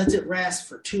 He lets it rest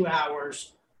for 2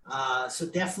 hours. So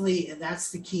definitely, and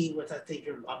that's the key. With I think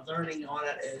I'm learning on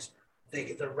it is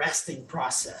the resting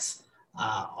process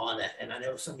on it. And I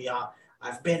know some of y'all.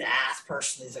 I've been asked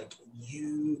personally, it's like,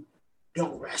 you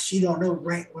don't rest. You don't know.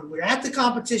 When we're at the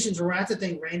competitions or we're at the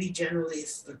thing, Randy generally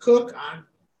is the cook.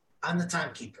 I'm the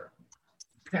timekeeper.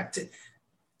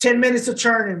 10 minutes of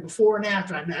churning before and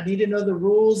after. I need to know the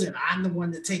rules, and I'm the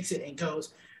one that takes it and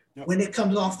goes. Yep. When it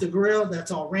comes off the grill, that's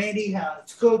all Randy, how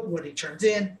it's cooked, what he turns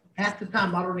in. Half the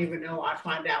time, I don't even know. I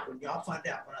find out when y'all find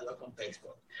out when I look on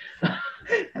Facebook.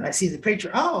 And I see the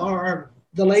picture. Oh, or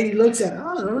the lady looks at it.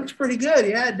 Oh, it looks pretty good.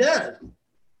 Yeah, it does.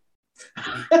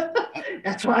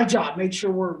 That's my job. Make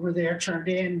sure we're there, turned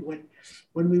in.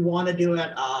 When we want to do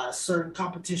it, certain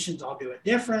competitions, I'll do it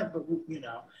different. But,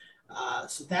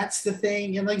 so that's the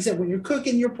thing. And like I said, when you're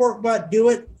cooking your pork butt, do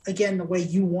it, again, the way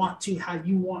you want to, how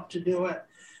you want to do it.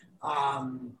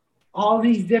 All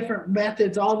these different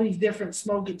methods, all these different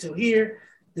smoking. So here,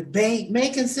 the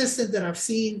main consistent that I've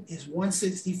seen is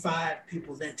 165.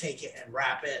 People then take it and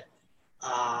wrap it,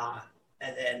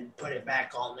 and then put it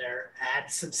back on there.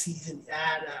 Add some season.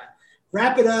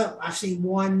 Wrap it up. I've seen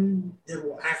one that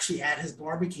will actually add his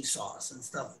barbecue sauce and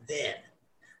stuff then,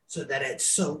 so that it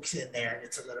soaks in there and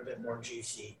it's a little bit more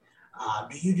juicy.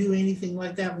 Do you do anything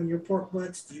like that when your pork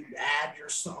butts? Do you add your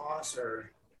sauce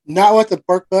or? Not with the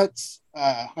pork butts.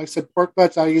 Like I said, pork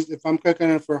butts I use if I'm cooking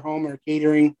it for home or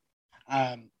catering.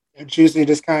 It's usually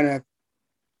just kind of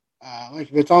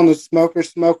like if it's on the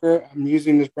smoker, I'm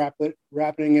using this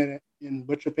wrapping it in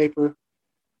butcher paper.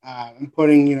 I'm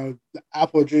putting the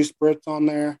apple juice spritz on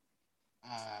there.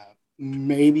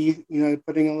 Maybe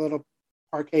putting a little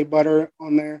parquet butter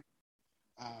on there.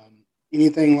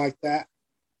 Anything like that.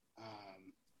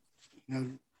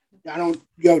 I don't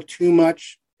go too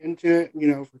much into it,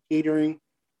 for catering.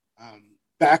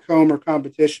 Back home or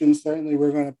competition, certainly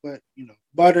we're going to put,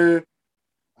 butter,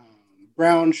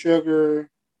 brown sugar,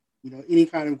 any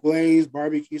kind of glaze,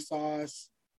 barbecue sauce,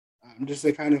 just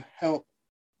to kind of help,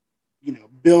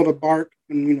 build a bark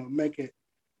and, make it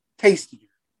tastier.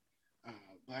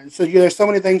 So there's so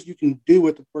many things you can do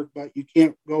with the pork butt. You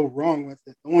can't go wrong with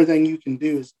it. The only thing you can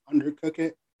do is undercook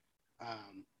it.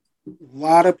 A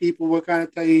lot of people will kind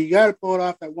of tell you got to pull it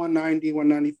off at 190,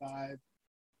 195.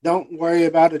 Don't worry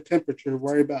about the temperature.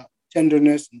 Worry about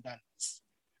tenderness and doneness.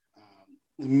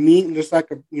 The meat, just like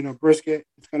a brisket,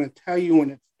 it's going to tell you when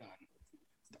it's done.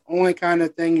 The only kind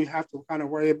of thing you have to kind of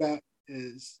worry about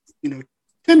is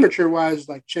temperature-wise,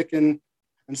 like chicken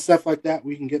and stuff like that.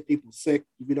 We can get people sick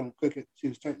if you don't cook it to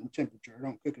a certain temperature.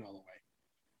 Don't cook it all the way.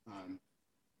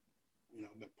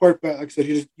 But pork butt, like I said,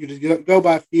 you just go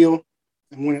by feel.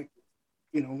 And when it,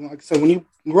 like I said, when you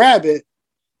grab it,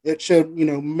 it should,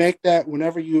 make that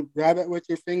whenever you grab it with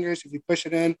your fingers, if you push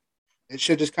it in, it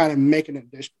should just kind of make an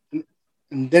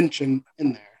indentation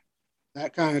in there.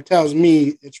 That kind of tells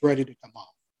me it's ready to come off.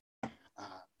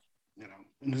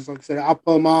 And just like I said, I'll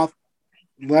pull them off,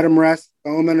 let them rest,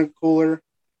 throw them in a cooler,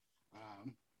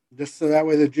 just so that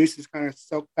way the juices kind of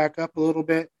soak back up a little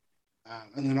bit.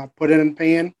 And then I'll put it in a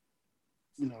pan,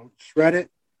 shred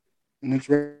it, and it's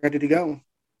ready to go.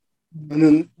 And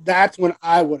then that's when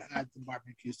I would add the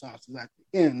barbecue sauces at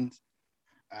the end.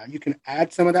 You can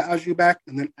add some of that au jus back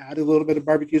and then add a little bit of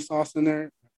barbecue sauce in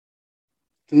there.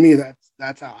 To me,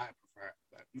 that's how I prefer it.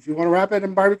 But if you want to wrap it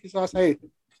in barbecue sauce, hey,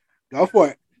 go for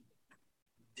it.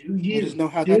 Do you? I just know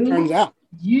how that turns out.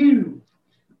 You.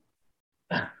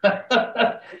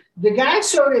 The guy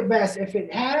showed it best. If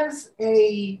it has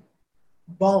a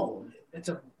bone, it's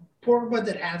a pork butt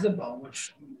that has a bone,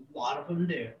 which a lot of them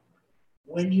do.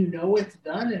 When you know it's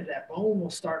done, and that bone will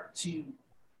start to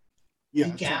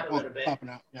leak out a little bit. Out,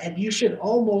 yeah. And you should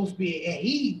almost be, and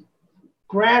he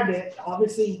grabbed it,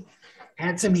 obviously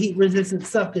had some heat resistant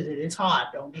stuff because it is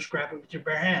hot. Don't just grab it with your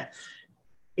bare hand.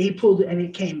 He pulled it and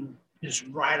it came just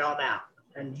right on out.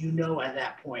 And at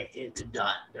that point it's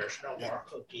done. There's no more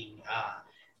cooking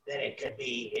that it could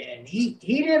be. And he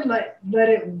didn't let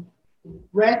it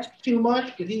rest too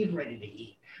much because he was ready to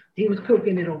eat. He was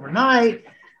cooking it overnight.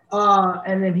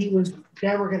 And then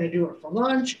then we're going to do it for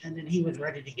lunch, and then he was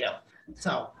ready to go.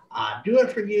 So do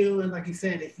it for you. And like you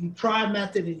said, if you try a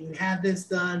method and you have this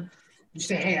done, you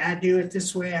say, hey, I do it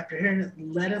this way after hearing it,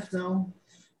 let us know.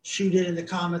 Shoot it in the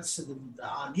comments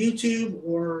on YouTube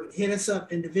or hit us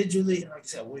up individually. And like I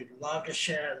said, we'd love to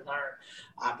share and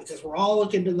learn because we're all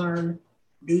looking to learn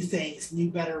new things, new,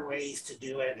 better ways to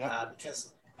do it.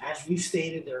 Because as we've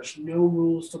stated, there's no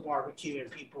rules to barbecue,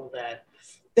 and people that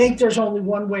think there's only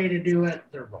one way to do it,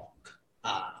 they're wrong.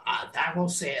 I will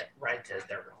say it right there,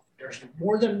 they're wrong. There's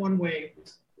more than one way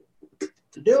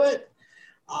to do it.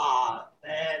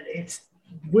 And it's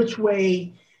which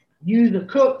way you, the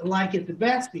cook, like it the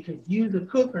best, because you, the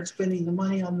cook, are spending the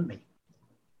money on the meat.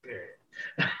 Period.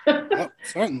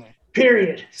 Certainly.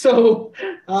 Period. So,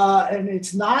 and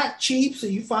it's not cheap, so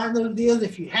you find those deals.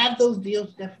 If you have those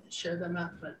deals, definitely share them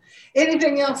out. But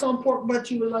anything else on pork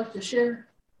butts you would like to share?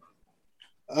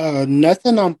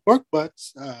 Nothing on pork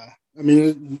butts. I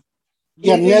mean,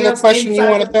 you have any other question you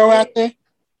want to throw out there?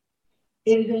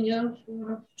 Anything else you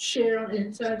want to share on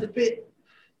Inside the Pit?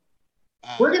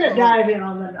 We're going to dive in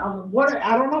on what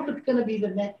I don't know if it's going to be the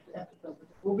next episode.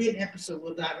 Will be an episode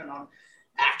we'll dive in on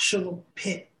actual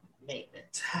pit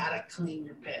maintenance, how to clean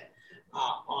your pit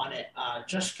on it.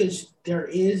 Just because there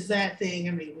is that thing.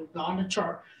 I mean, we've gone to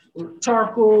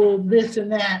charcoal, this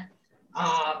and that.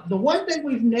 The one thing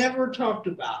we've never talked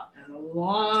about, and a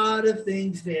lot of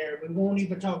things there, we won't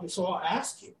even talk. So I'll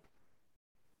ask you,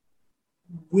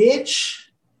 is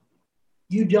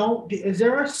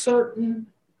there a certain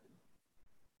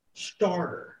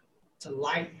starter to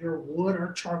light your wood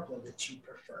or charcoal that you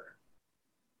prefer?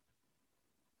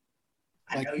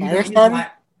 I know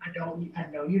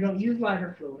you don't use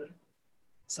lighter fluid.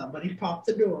 Somebody popped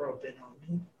the door open on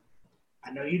me.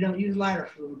 I know you don't use lighter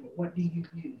fluid, but what do you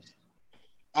use?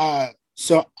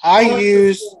 So I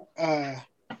use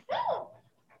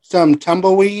some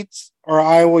tumbleweeds, or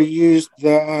I will use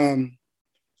the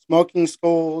Smoking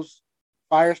Skulls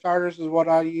fire starters is what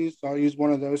I use. So I'll use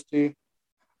one of those two.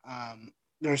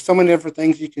 There's so many different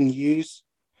things you can use.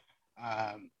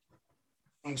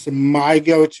 So my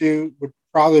go-to would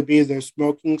probably be the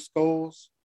Smoking Skulls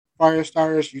fire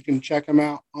starters. You can check them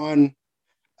out on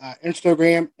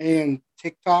Instagram and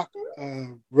TikTok.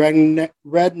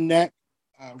 Redneck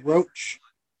Roach.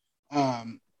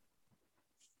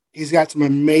 He's got some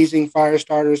amazing fire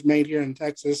starters made here in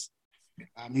Texas.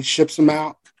 He ships them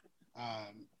out.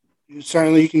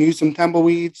 Certainly, you can use some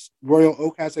tumbleweeds. Royal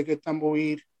Oak has a good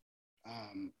tumbleweed.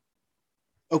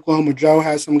 Oklahoma Joe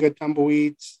has some good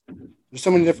tumbleweeds. There's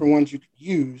so many different ones you could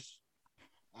use.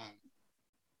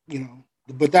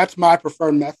 But that's my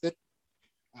preferred method.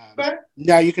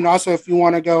 Now, you can also, if you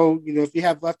want to go, if you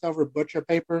have leftover butcher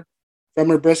paper from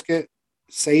your brisket,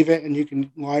 save it, and you can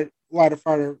light a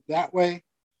fire that way.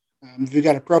 If you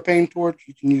got a propane torch,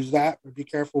 you can use that, but be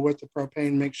careful with the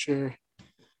propane. Make sure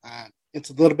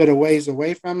it's a little bit of ways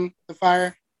away from the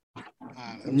fire,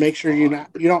 and make sure you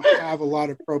don't have a lot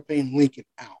of propane leaking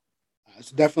out.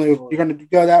 So definitely, if you're going to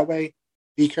go that way,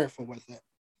 be careful with it.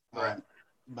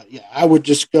 But yeah, I would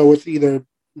just go with either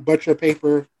butcher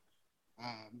paper,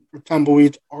 or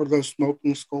tumbleweeds, or those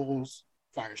Smoking Skulls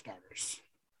fire starters.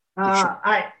 Sure.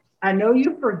 I know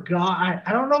you forgot.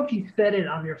 I don't know if you said it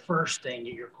on your first thing,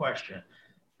 your question,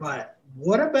 but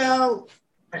what about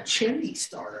a chimney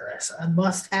starter as a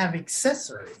must-have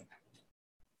accessory?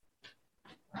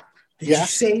 Did you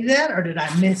say that, or did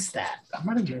I miss that? I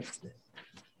might have missed it.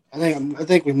 I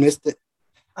think we missed it.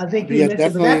 I think we missed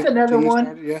it, but that's another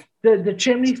one. Starter, the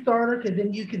chimney starter, because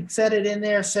then you can set it in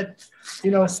there.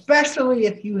 Especially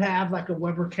if you have like a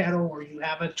Weber kettle or you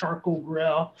have a charcoal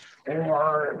grill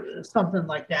or something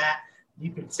like that,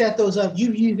 you can set those up.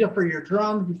 You use it for your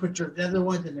drums. You put your other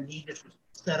ones, and then you just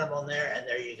set them on there, and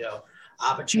there you go.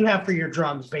 But you have for your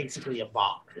drums basically a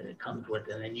box that it comes with,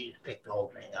 and then you just pick the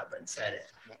whole thing up and set it.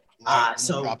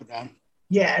 So drop it down.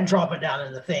 Yeah, and drop it down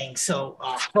in the thing. So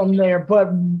from there,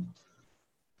 but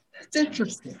it's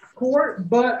interesting.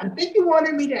 But I think you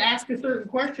wanted me to ask a certain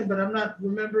question, but I'm not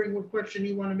remembering what question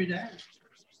you wanted me to ask.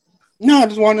 No, I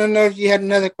just wanted to know if you had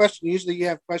another question. Usually you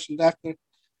have questions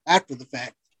after the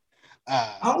fact.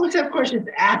 I always have questions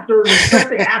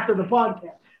especially after the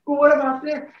podcast. But what about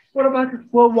this? What about this?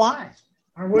 Well, why?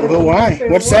 Why?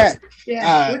 What's that?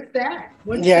 Yeah, what's that?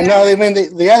 I mean,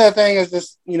 the other thing is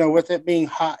this, with it being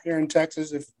hot here in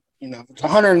Texas, if it's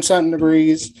 100 and something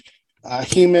degrees,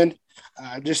 humid,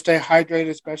 just stay hydrated,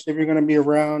 especially if you're going to be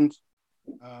around,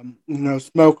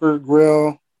 smoker,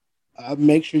 grill.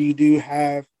 Make sure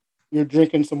you're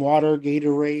drinking some water,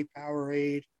 Gatorade,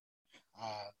 Powerade.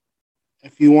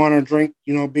 If you want to drink,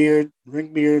 beer,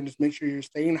 drink beer. Just make sure you're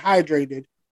staying hydrated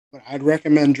but I'd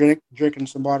recommend drinking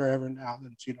some water every now and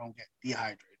then so you don't get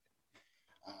dehydrated.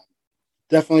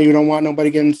 Definitely, you don't want nobody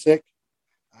getting sick.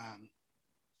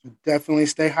 So definitely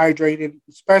stay hydrated,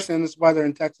 especially in this weather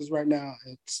in Texas right now.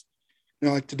 It's,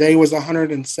 like today was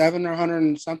 107 or 100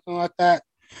 and something like that.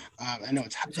 I know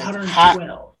it's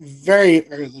hot very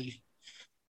early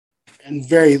and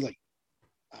very late.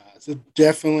 So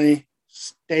definitely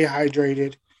stay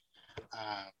hydrated.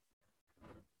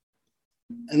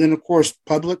 And then, of course,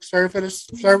 public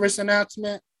service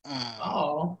announcement.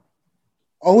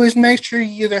 Always make sure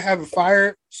you either have a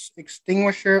fire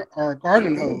extinguisher or a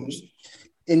garden hose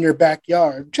in your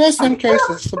backyard, just in case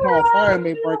a small fire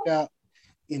may break out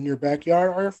in your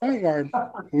backyard or your front yard.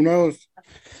 Who knows?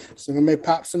 Someone may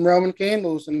pop some Roman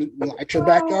candles and light your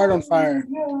backyard on fire.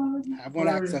 Have one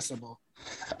accessible.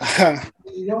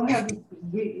 You don't have.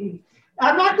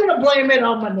 I'm not going to blame it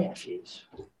on my nephews,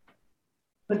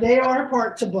 but they are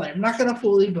part to blame. I'm not going to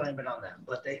fully blame it on them,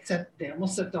 but they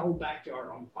almost set the whole backyard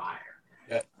on fire.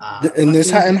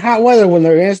 In hot weather when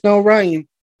there is no rain,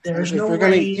 there's no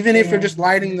rain. Even if you're just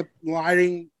lighting,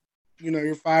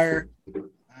 your fire,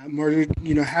 or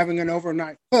you're having an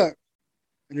overnight cook,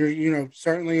 and you're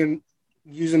certainly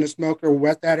using a smoker,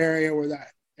 wet that area where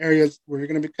you're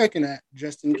going to be cooking at,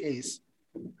 just in case,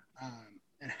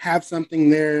 and have something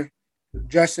there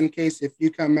just in case if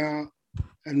you come out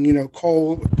and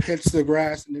coal hits the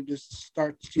grass and it just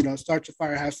starts your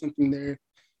fire. Have something there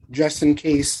just in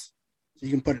case. You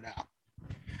can put it out.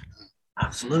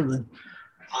 Absolutely.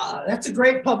 That's a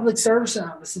great public service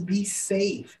announcement. To be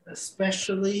safe,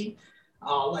 especially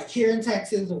like here in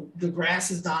Texas, the grass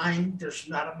is dying. There's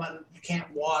not enough, you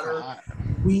can't water.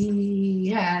 We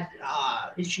had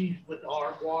issues with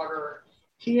our water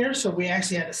here, so we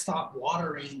actually had to stop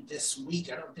watering this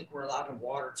week. I don't think we're allowed to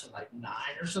water till like 9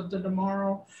 or something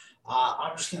tomorrow.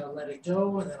 I'm just going to let it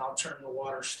go, and then I'll turn the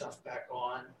water stuff back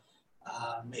on.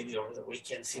 Maybe over the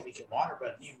weekend, see if we can water,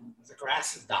 but the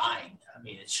grass is dying. I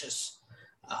mean, it's just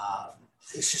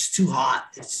too hot.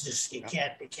 It's just it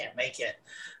can't make it.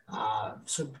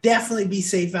 So definitely be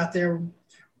safe out there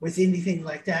with anything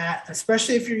like that,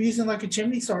 especially if you're using like a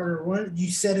chimney starter.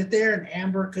 You set it there, and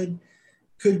amber could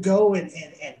go and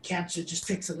catch it. Just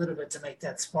takes a little bit to make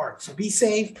that spark. So be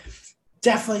safe.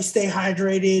 Definitely stay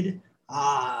hydrated.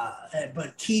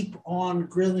 But keep on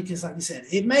grilling because, like you said,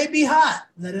 it may be hot.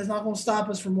 That is not going to stop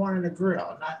us from wanting to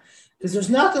grill. Because there's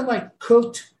nothing like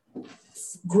cooked,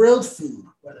 grilled food,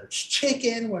 whether it's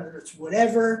chicken, whether it's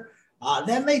whatever.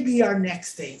 That may be our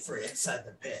next thing for Inside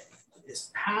the Pit. Is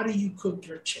how do you cook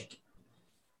your chicken?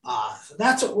 So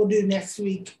that's what we'll do next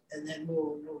week, and then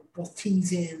we'll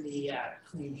tease in the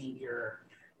cleaning your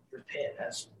pit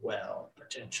as well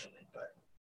potentially, but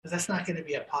because that's not going to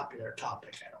be a popular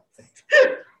topic, I don't think.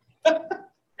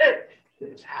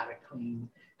 It's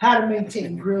how to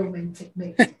maintain grill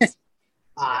maintenance.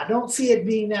 I don't see it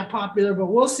being that popular, but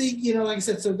we'll see. Like I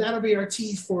said, so that'll be our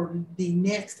tease for the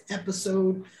next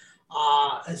episode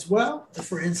as well.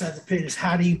 For Inside the Pit is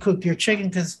how do you cook your chicken?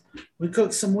 Because we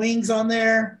cooked some wings on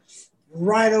there,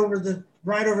 right over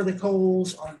the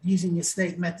coals on using the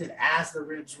snake method as the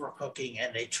ribs were cooking,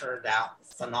 and they turned out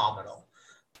phenomenal.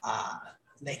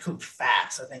 They cooked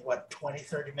fast. I think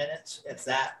 20-30 minutes, if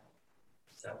that.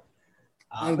 So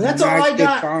but that's all I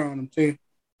got. On them too.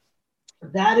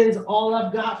 That is all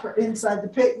I've got for Inside the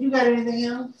Pit. You got anything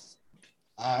else?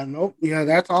 Nope. Yeah,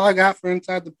 that's all I got for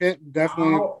Inside the Pit.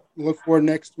 Definitely look forward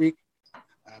next week.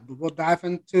 But we'll dive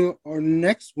into our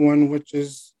next one, which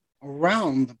is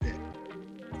Around the Pit.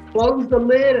 Close the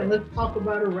lid and let's talk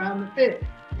about Around the Pit.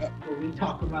 Yep. Where we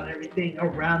talk about everything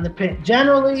around the pit.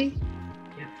 Generally,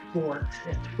 it's sports,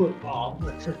 it's football.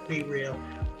 Let's just be real.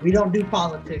 We don't do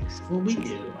politics. Well, we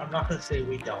do. I'm not going to say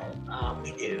we don't.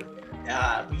 We do.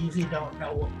 We usually don't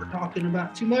know what we're talking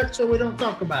about too much, so we don't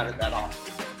talk about it that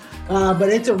often. But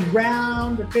it's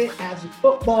Around the Pit as the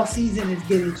football season is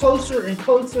getting closer and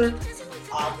closer.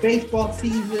 Baseball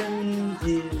season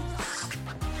is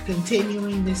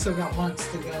continuing. They still got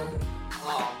months to go,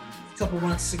 a couple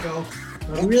months to go.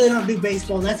 We really don't do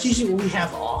baseball. That's usually what we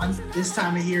have on this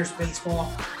time of year is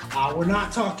baseball. We're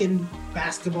not talking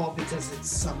basketball because it's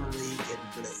summer league and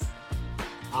blue.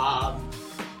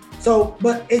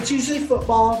 But it's usually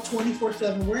football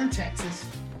 24/7. We're in Texas.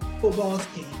 Football is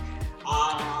king.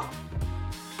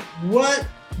 What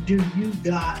do you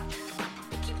got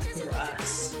for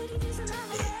us today?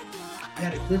 You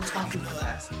had a good topic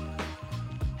class.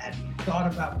 Have you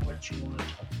thought about what you want to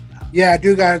talk about? Yeah, I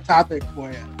do got a topic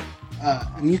for you.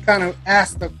 And you kind of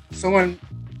asked someone,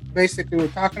 basically, we're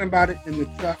talking about it in the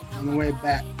truck on the way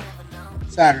back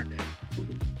Saturday.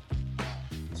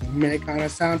 So it may kind of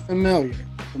sound familiar.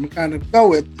 I'm gonna kind of go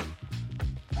with it.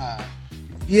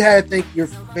 You had to think your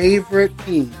favorite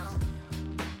teams.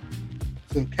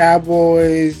 So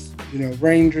Cowboys,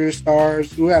 Rangers,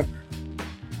 Stars, whoever.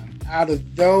 Out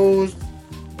of those,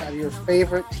 out of your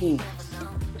favorite teams,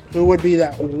 who would be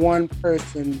that one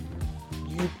person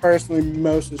you personally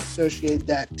most associate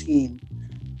that team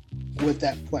with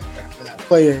that player, or that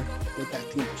player with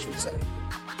that team, I should say?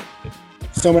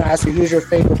 Someone asks you, who's your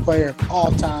favorite player of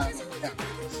all time?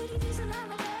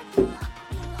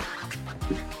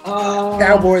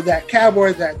 Cowboy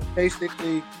that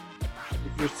basically, if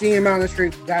you're seeing him on the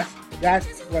street, that's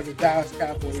what a Dallas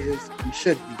Cowboy is and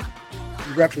should be.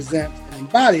 He represents and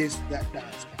embodies that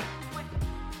Dallas Cowboy.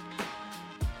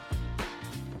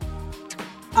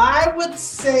 I would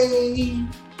say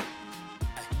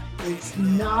it's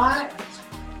not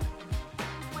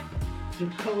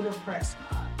Dakota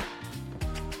Prescott.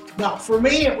 No, for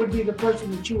me, it would be the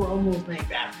person that you were almost named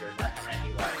after.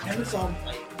 Anyway, I never saw him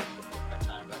play that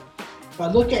time. But if I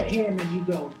look at him and you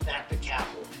go, that's a Cowboy.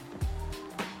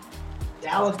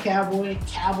 Dallas Cowboy,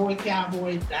 Cowboy,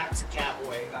 that's a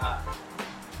Cowboy.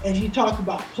 As you talk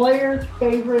about players,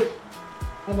 favorite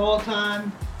of all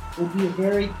time would be a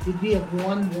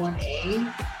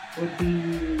 1-1A. Would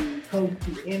be close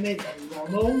to Emmett and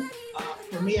Romo.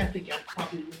 For me, I think I'd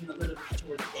probably lean a little bit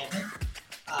towards Emmett.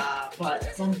 But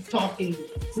if I'm talking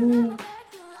who,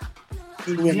 if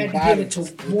you had to give it to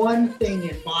one thing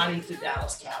embodies the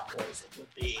Dallas Cowboys, it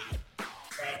would be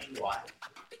Randy White.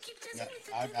 Yeah,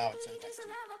 I would say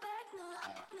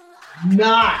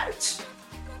that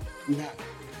too.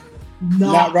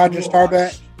 Not Roger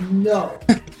Staubach. No.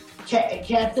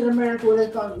 Captain America, what they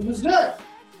call it, he was good.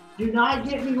 Do not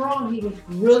get me wrong. He was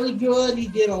really good. He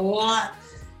did a lot.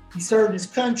 He served his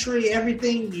country,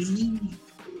 everything. He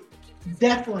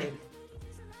definitely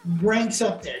ranks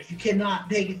up there. You cannot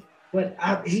take it, but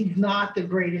he's not the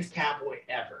greatest Cowboy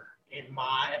ever, in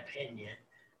my opinion.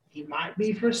 He might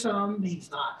be for some.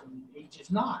 He's not. He's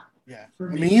just not. Yeah.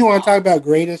 You want to talk about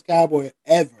greatest Cowboy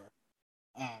ever.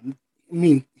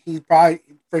 He's probably,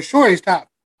 for sure, he's top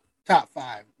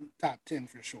 5, top 10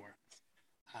 for sure.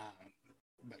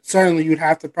 But certainly you'd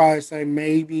have to probably say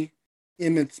maybe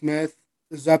Emmitt Smith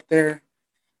is up there.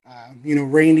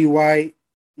 Randy White.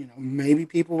 Maybe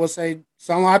people will say,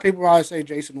 a lot of people probably say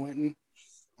Jason Witten.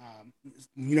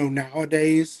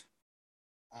 Nowadays,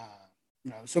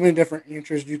 so many different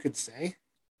answers you could say.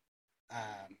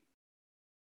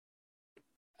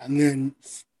 And then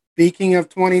speaking of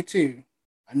 22,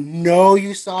 I know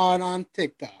you saw it on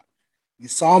TikTok. You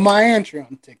saw my entry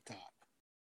on TikTok.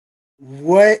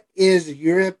 What is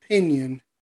your opinion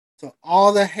to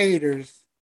all the haters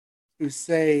who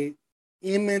say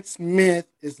Emmitt Smith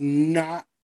is not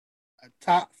a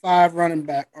top 5 running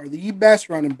back or the best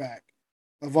running back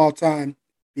of all time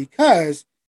because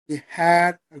he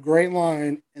had a great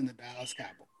line in the Dallas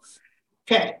Cowboys?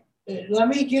 Okay, let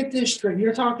me get this straight.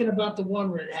 You're talking about the one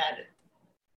where it had it.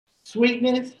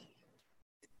 Sweetness,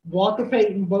 Walter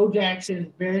Payton, Bo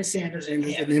Jackson, Barry Sanders, and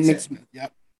Emmitt Smith.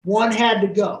 Yep. One had to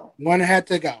go.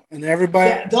 And everybody.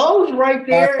 Yeah, those right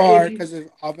there. By far, because of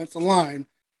offensive line,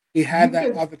 he had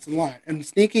that offensive line. And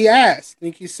Sneaky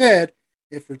said,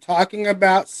 if we're talking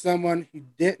about someone who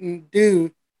did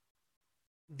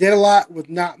a lot with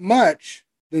not much,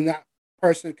 then that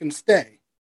person can stay.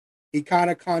 He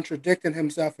kind of contradicted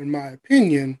himself, in my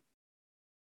opinion,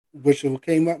 which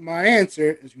came up my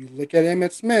answer is you look at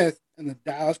Emmitt Smith and the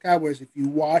Dallas Cowboys. If you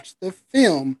watch the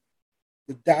film,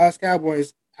 the Dallas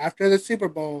Cowboys, after the Super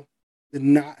Bowl, did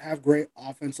not have great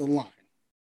offensive line.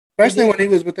 Especially when he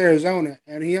was with Arizona,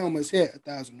 and he almost hit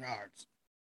 1,000 yards.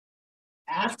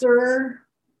 After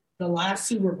the last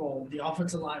Super Bowl, the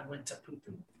offensive line went to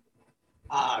poo-poo.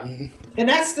 And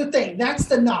that's the thing. That's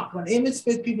the knock. When Emmitt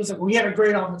Smith, people say, well, he had a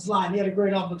great offensive line.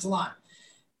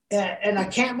 And I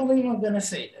can't believe I'm going to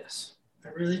say this. I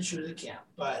really, truly can't.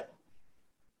 But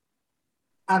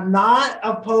I'm not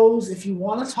opposed, if you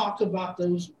want to talk about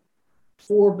those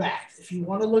 4 backs, if you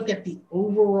want to look at the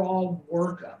overall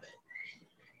work of it,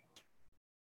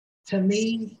 to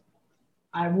me,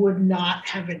 I would not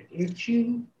have an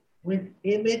issue with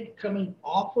Emmitt coming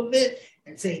off of it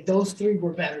and say those 3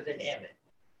 were better than Emmitt.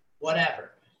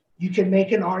 Whatever. You can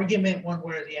make an argument one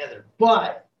way or the other.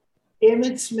 But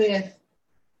Emmitt Smith,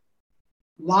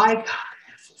 my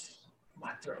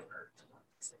throat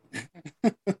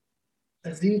hurts.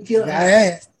 Ezekiel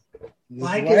Elliott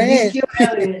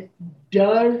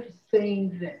does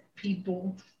things that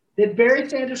Barry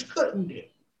Sanders couldn't do.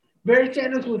 Barry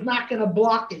Sanders was not going to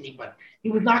block anybody. He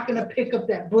was not going to pick up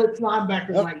that blitz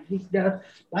linebacker like he does,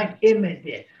 like Emmitt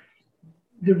did.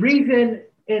 The reason,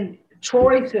 and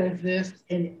Troy says this,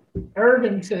 and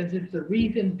Irvin says it's the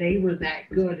reason they were that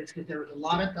good is because there was a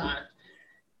lot of times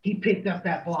he picked up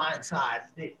that blind side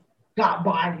that got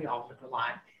by the offensive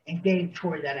line and gave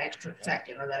Troy that extra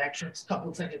second or that extra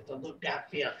couple seconds to look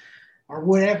downfield or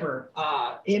whatever.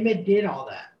 Emmett did all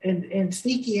that. And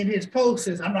Sneaky in his post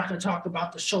says, I'm not going to talk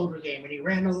about the shoulder game, and he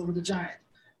ran all over the Giants.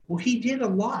 Well, he did a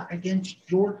lot against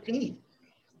your team.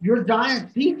 Your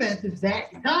Giants defenses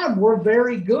that time were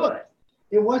very good.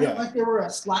 It wasn't like they were a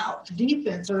slouch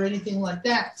defense or anything like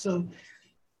that. So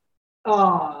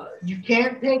you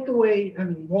can't take away. I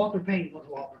mean, Walter Payton was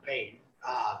Walter Payton.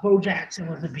 Bo Jackson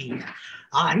was a beast.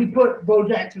 Bo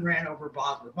Jackson ran over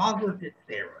Bosworth. Bosworth did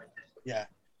steroids. Yeah.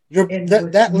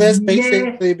 That list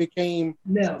basically became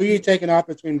who you taking off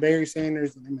between Barry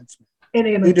Sanders and Emmitt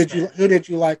Smith. Who did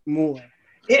you like more?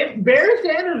 Barry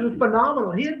Sanders was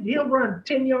phenomenal. He'll run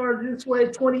 10 yards this way,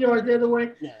 20 yards the other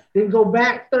way, then go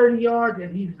back 30 yards,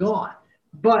 and he's gone.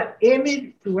 But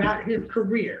Emmett, throughout his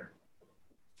career,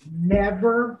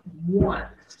 never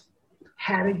once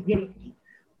had a game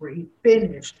where he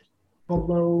finished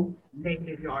below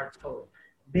negative yards total.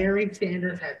 Barry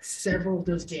Sanders had several of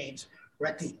those games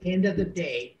where at the end of the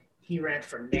day, he ran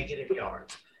for negative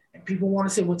yards. And people want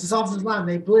to say, well, it's his offensive line,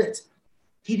 they blitz.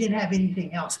 He didn't have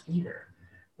anything else either.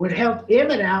 What helped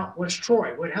Emmett out was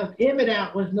Troy. What helped Emmett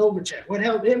out was Novacek. What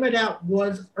helped Emmett out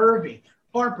was Irving,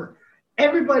 Harper.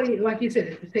 Everybody, like you said,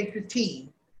 it takes a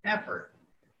team effort.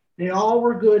 They all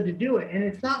were good to do it. And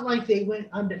it's not like they went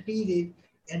undefeated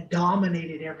and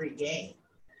dominated every game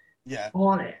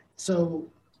on it. So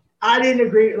I didn't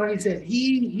agree. Like I said,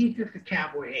 he's just a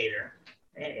Cowboy hater,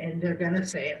 and they're going to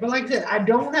say it. But like I said, I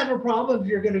don't have a problem if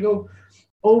you're going to go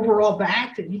overall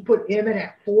backs and you put Emmett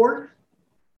at 4th.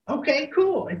 Okay,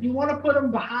 cool. If you want to put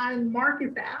him behind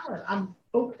Marcus Allen, I'm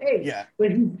okay. Yeah.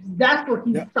 But that's where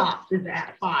he stops is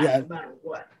at 5, no matter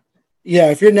what.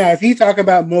 Yeah, if you talk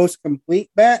about most complete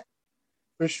back,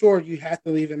 for sure you have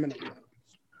to leave him in the middle.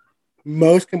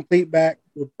 Most complete back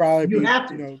would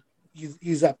probably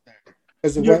he's up there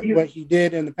because of what he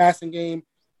did in the passing game,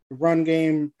 the run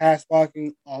game, pass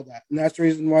blocking, all that. And that's the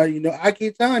reason why, I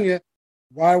keep telling you,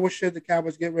 why should the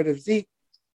Cowboys get rid of Zeke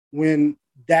when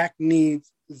Dak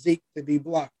needs Zeke to be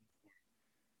blocking?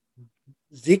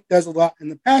 Zeke does a lot in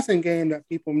the passing game that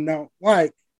people don't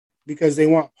like because they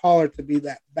want Pollard to be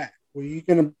that back.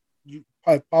 Well,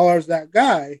 Pollard's that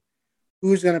guy.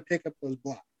 Who's going to pick up those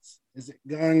blocks? Is it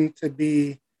going to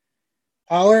be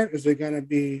Pollard? Is it going to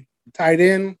be tight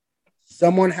end?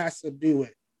 Someone has to do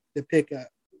it to pick up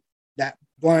that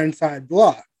blindside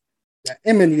block that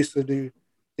Emmett used to do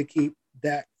to keep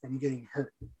Dak from getting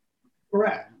hurt.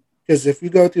 Correct. Because if you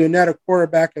go to another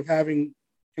quarterback of having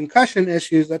concussion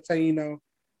issues, let's say,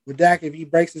 with Dak, if he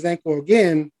breaks his ankle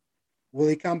again, will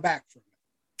he come back from it?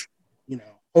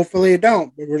 Hopefully you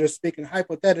don't, but we're just speaking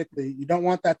hypothetically. You don't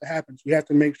want that to happen, so you have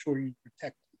to make sure you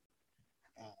protect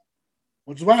them.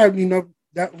 Which is why,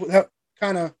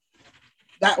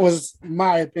 that was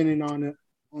my opinion on it.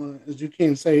 As you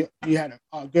can say, you had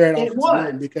a great offensive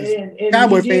line because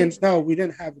Cowboy fans know we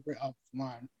didn't have a great offensive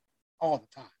line all the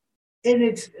time.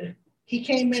 And he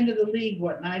came into the league,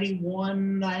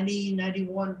 91, I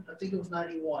think it was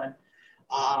 91.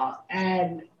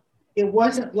 And it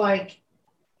wasn't like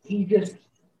he just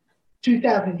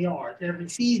 2,000 yards every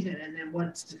season, and then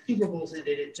once the Super Bowls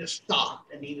ended, it just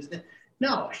stopped, and he was there.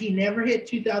 No, he never hit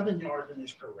 2,000 yards in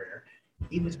his career.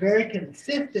 He was very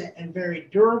consistent and very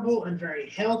durable and very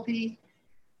healthy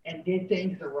and did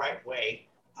things the right way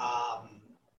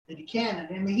that he can.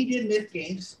 And, he did miss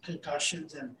games,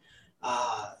 concussions, and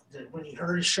when he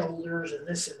hurt his shoulders and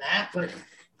this and that, but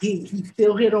he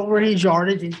still hit over his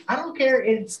yardage. And I don't care.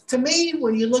 It's to me,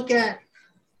 when you look at,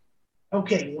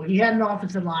 okay, well, he had an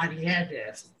offensive line, he had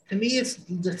this. To me, it's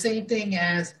the same thing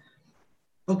as,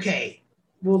 okay,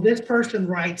 well, this person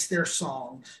writes their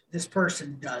songs. This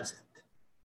person doesn't.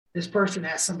 This person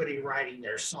has somebody writing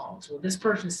their songs. Well, this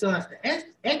person still has to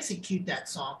execute that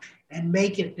song and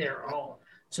make it their own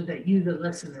so that you, the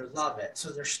listener, love it. So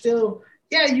there's still,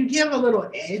 you give a little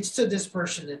edge to this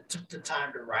person that took the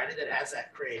time to write it, that has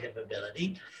that creative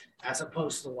ability, as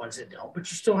opposed to the ones that don't. But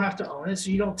you still have to own it,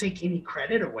 so you don't take any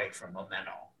credit away from them at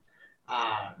all.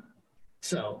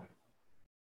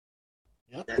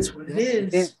 That's what it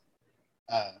is.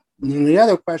 And then the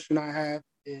other question I have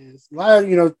is, a lot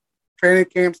of, training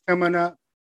camps coming up.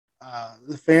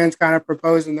 The fans kind of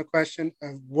proposing the question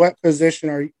of what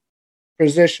position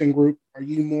group are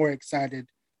you more excited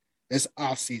this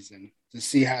offseason to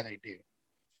see how they do?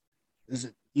 Is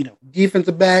it,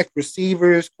 defensive back,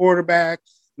 receivers,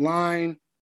 quarterbacks, line,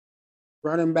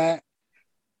 running back?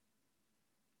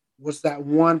 What's that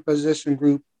one position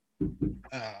group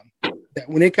that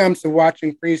when it comes to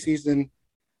watching preseason,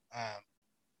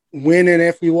 when and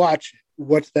if we watch it,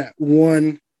 what's that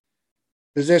one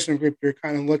position group you're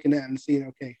kind of looking at and seeing,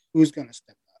 okay, who's going to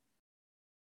step up?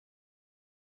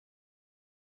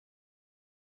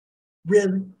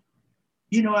 Really?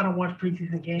 You know I don't watch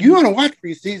preseason games. You want to watch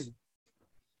preseason.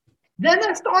 Then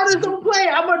the starters don't play.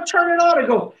 I'm going to turn it on and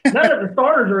go, none of the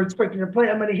starters are expecting to play.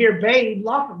 I'm going to hear Babe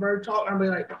Lofferberg talk. I'm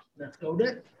going to be like, let's go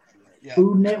there. Yeah.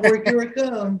 Food Network, here it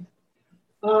comes.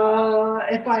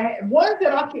 If I one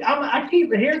that I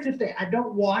keep. Here's the thing: I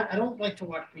don't like to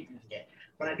watch preseason games,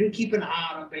 but I do keep an eye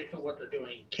on them based on what they're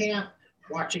doing in camp,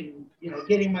 watching,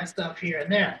 getting my stuff here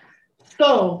and there.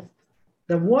 So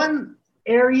the one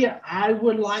area I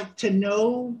would like to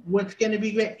know what's going to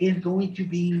be great is going to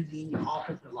be the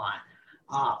offensive line.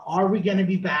 Are we going to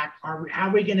be back? How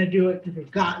are we going to do it? Because we've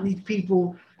gotten these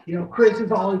people. Chris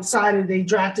is all excited. They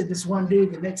drafted this one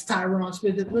dude. The next Tyron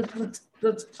Smith.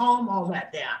 Let's calm all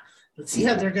that down. Let's see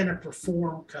how they're going to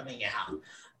perform coming out.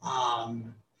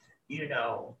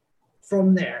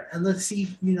 From there, and let's see.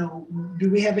 Do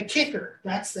we have a kicker?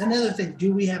 That's another thing.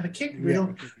 Do we have a kicker? We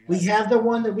don't. We have the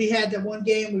one that we had that one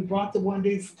game. We brought the one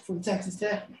dude from Texas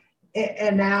Tech.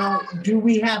 And now, do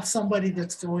we have somebody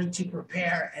that's going to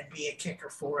prepare and be a kicker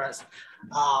for us?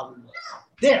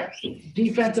 There,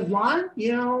 defensive line,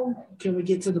 can we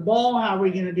get to the ball? How are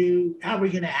we going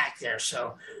to act there?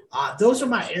 So those are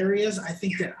my areas I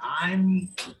think that I'm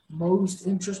most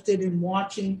interested in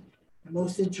watching,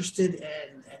 most interested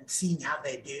in seeing how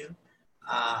they do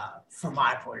from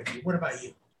my point of view. What about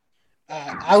you?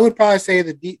 I would probably say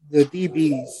the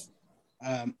DBs.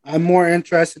 I'm more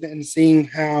interested in seeing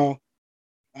how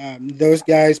those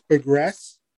guys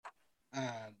progress.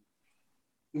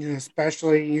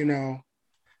 Especially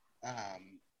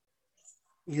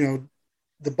the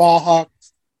ball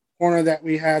hawks corner that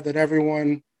we had that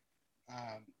everyone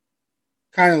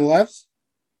kind of loves.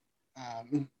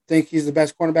 Think he's the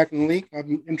best cornerback in the league.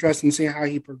 I'm interested in seeing how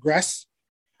he progresses.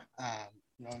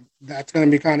 That's going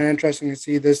to be kind of interesting to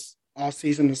see this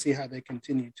offseason to see how they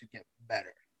continue to get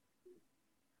better.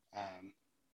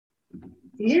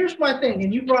 Here's my thing,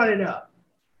 and you brought it up.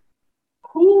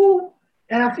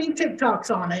 And I've seen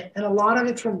TikToks on it, and a lot of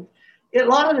the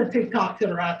TikToks that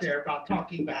are out there about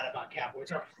talking bad about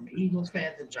Cowboys are from Eagles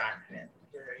fans and Giants fans.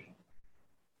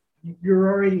 You're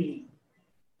already,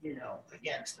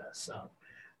 against us. So,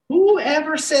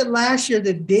 whoever said last year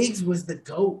that Diggs was the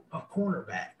GOAT of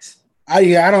cornerbacks? I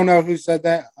don't know who said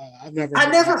that. I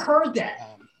never heard that.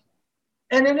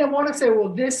 And then they want to say, well,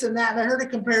 this and that. And I heard a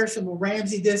comparison. Well,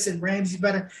 Ramsey this and Ramsey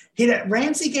better.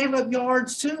 Ramsey gave up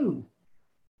yards too.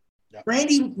 Yep.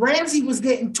 Ramsey was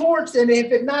getting torched, and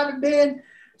if it not have been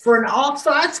for an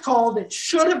offsides call that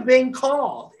should have been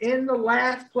called in the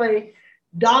last play,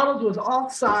 Donald was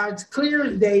offsides, clear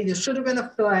as day. There should have been a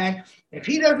flag. If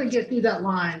he doesn't get through that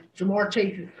line, Jamar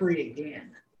Chase is free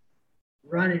again,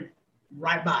 running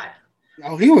right by it.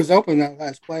 Oh, he was open that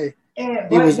last play.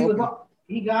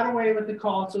 He got away with the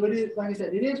call. So it is, like I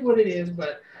said, it is what it is.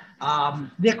 But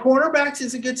the cornerbacks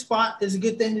is a good spot. Is a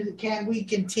good thing. Can we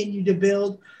continue to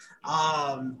build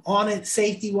on it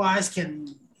safety wise?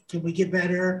 Can we get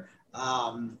better?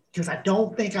 Because I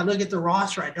don't think I look at the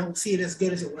roster. I don't see it as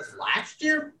good as it was last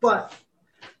year. But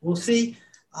we'll see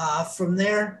from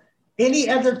there. Any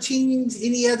other teams?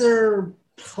 Any other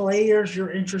players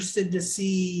you're interested to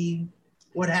see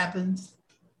what happens?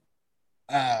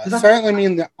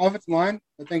 Certainly, the offensive line,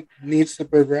 I think, needs to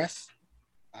progress.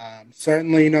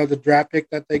 Certainly, the draft pick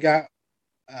that they got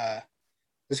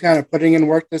is kind of putting in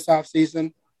work this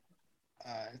offseason.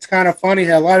 It's kind of funny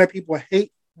how a lot of people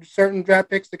hate certain draft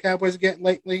picks the Cowboys get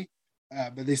lately,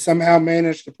 but they somehow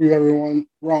managed to prove everyone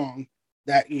wrong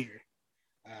that year.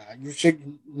 You're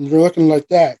looking like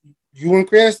that. You and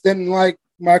Chris didn't like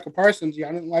Michael Parsons.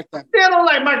 Y'all didn't like that. They don't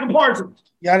like Michael Parsons.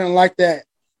 Y'all didn't like that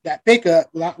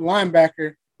pickup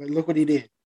linebacker, but look what he did.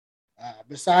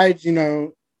 Besides,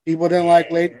 people didn't like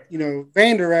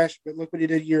Van Der Esch, but look what he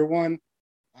did year one.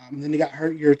 Then he got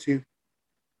hurt year two.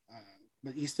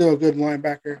 But he's still a good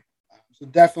linebacker. So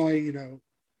definitely,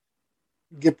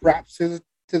 give props to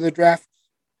the draft.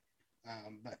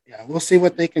 But yeah, we'll see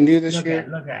what they can do this year.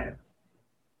 Look at it.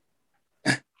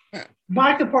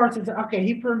 Michael Parsons, okay,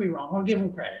 he proved me wrong. I'll give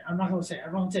him credit. I'm not going to say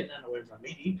nothing away from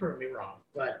me. He proved me wrong.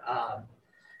 But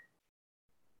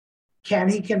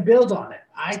he can build on it.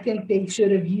 I think they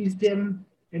should have used him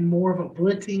in more of a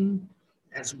blitzing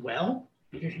as well,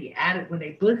 because when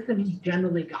they blitzed him, he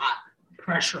generally got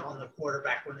pressure on the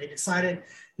quarterback. When they decided,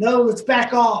 no, let's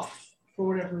back off for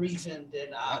whatever reason,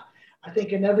 then I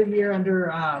think another year under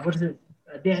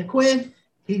Dan Quinn,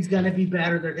 He's going to be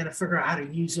better. They're going to figure out how to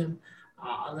use him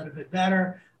a little bit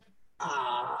better.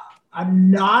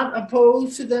 I'm not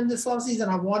opposed to them this offseason.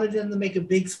 I wanted them to make a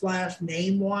big splash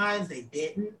name-wise. They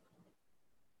didn't,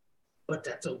 but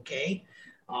that's okay.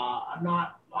 I'm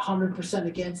not 100%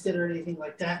 against it or anything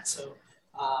like that. So,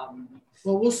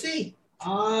 but we'll see.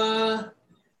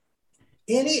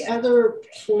 Any other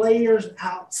players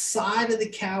outside of the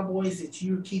Cowboys that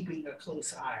you're keeping a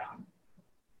close eye on?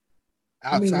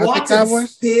 Watson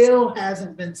still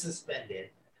hasn't been suspended.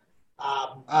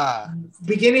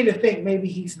 Beginning to think maybe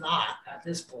he's not at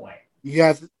this point.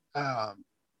 Yes.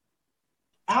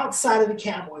 Outside of the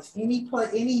Cowboys,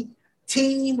 any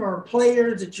team or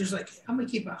players that you're like, I'm gonna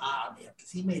keep an eye on him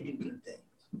because he may do good things.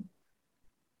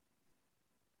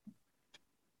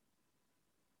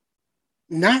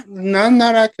 None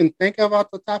that I can think of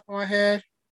off the top of my head.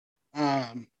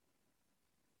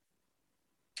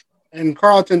 And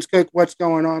Carlton's Cook, what's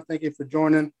going on? Thank you for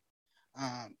joining.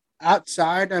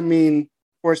 Outside, of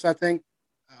course, I think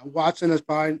Watson is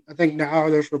probably, I think now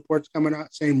there's reports coming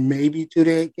out saying maybe 2 to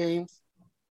 8 games.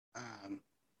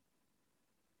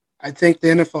 I think the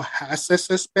NFL has to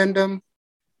suspend him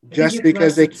just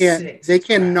because they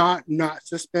cannot not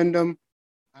suspend him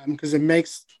because it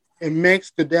makes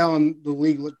Goodell and the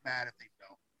league look bad if they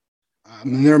don't.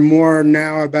 And they're more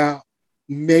now about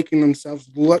making themselves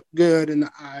look good in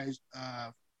the eyes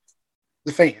of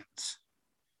the fans.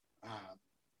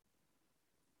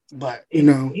 But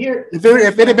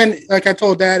if it had been like I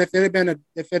told Dad, if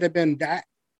it had been Dak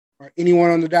or anyone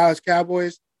on the Dallas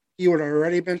Cowboys, he would have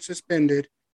already been suspended.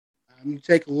 You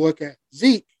take a look at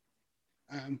Zeke,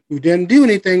 who didn't do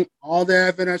anything. All the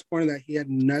evidence pointed that he had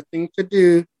nothing to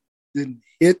do, didn't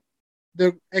hit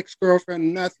the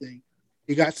ex-girlfriend, nothing.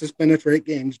 He got suspended for 8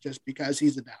 games just because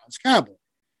he's a Dallas Cowboy.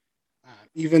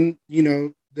 Even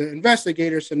the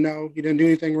investigators said no, he didn't do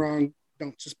anything wrong.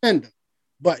 Don't suspend him,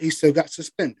 but he still got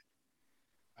suspended.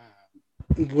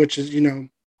 Which is, in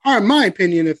my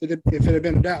opinion, if it had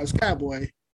been a Dallas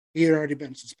Cowboy, he had already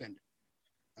been suspended.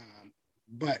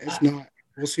 But it's not.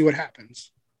 We'll see what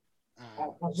happens. I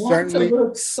want to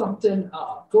look something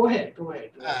up. Go ahead.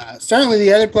 Certainly,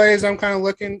 the other players I'm kind of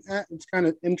looking at, it's kind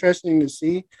of interesting to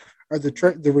see, are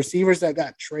the receivers that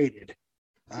got traded.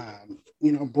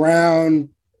 Brown,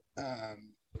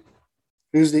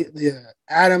 who's the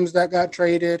Adams that got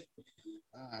traded,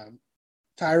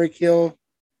 Tyreek Hill.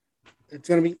 It's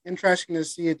going to be interesting to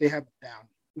see if they have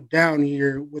a down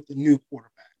year with the new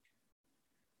quarterback.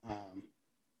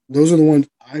 Those are the ones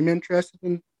I'm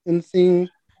interested in seeing,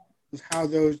 is how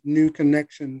those new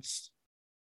connections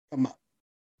come up.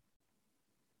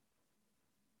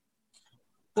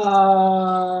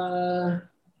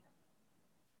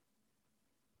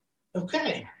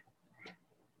 Okay.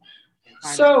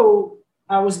 So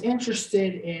I was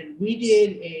interested in, we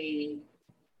did a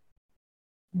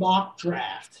mock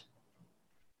draft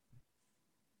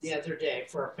the other day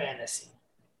for a fantasy.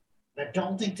 I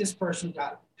don't think this person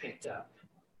got picked up.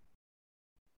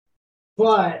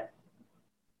 But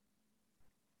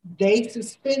they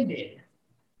suspended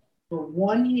for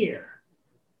 1 year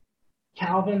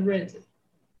Calvin Ridley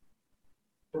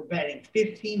for betting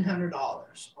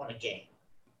 $1,500 on a game.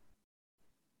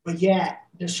 But yet,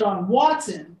 Deshaun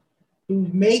Watson, who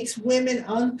makes women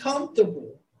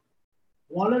uncomfortable,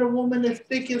 wanted a woman to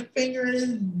stick his finger in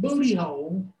his booty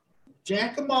hole,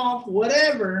 jack him off,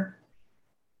 whatever,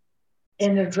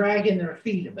 and they're dragging their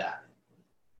feet about it.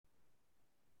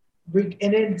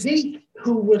 And then Zeke,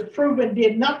 who was proven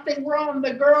did nothing wrong,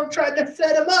 the girl tried to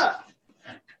set him up.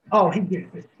 Oh, he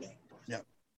gets 15. Yep.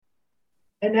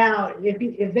 And now,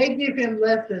 if they give him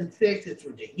less than 6, it's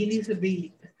ridiculous. He needs to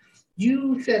be.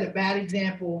 You set a bad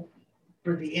example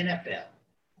for the NFL.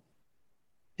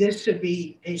 It should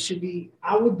be.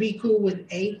 I would be cool with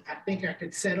 8. I think I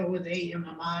could settle with 8 in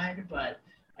my mind, but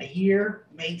a year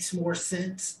makes more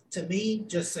sense to me.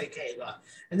 Just like, hey, look.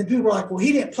 And then people are like, well,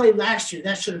 he didn't play last year.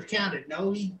 That should have counted.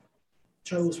 No, he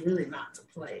chose really not to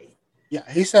play. Yeah,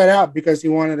 he sat out because he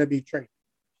wanted to be traded.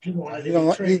 He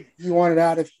wanted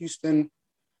out of Houston.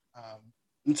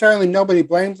 And certainly nobody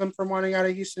blames him for wanting out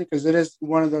of Houston because it is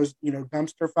one of those,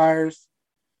 dumpster fires.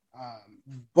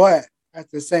 But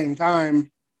at the same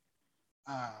time,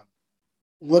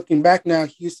 looking back now,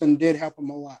 Houston did help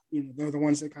him a lot. They're the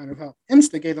ones that kind of helped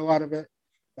instigate a lot of it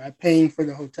by paying for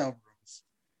the hotel rooms.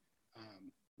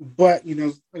 But,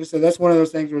 like I said, that's one of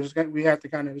those things where we have to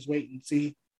kind of just wait and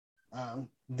see.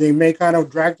 They may kind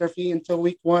of drag their feet until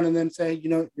week 1 and then say,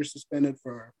 you're suspended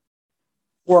for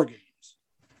 4 games.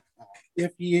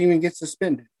 If you even get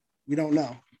suspended, we don't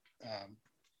know.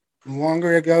 The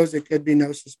longer it goes, it could be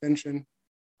no suspension.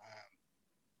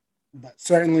 But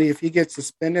certainly, if he gets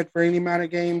suspended for any amount of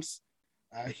games,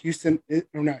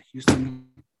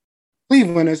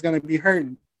 Cleveland is going to be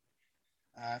hurting.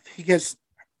 If he gets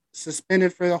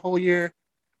suspended for the whole year,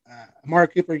 Amari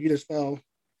Cooper, you just fell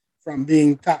from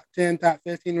being top 10, top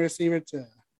 15 receiver to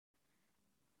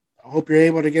I hope you're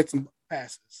able to get some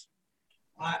passes.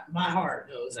 My heart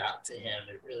goes out to him.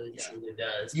 It really, truly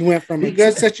does. You went from a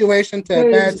good situation to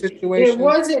a bad situation. It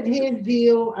wasn't his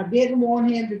deal. I didn't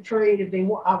want him to trade. If they,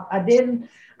 I didn't.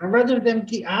 I'd rather them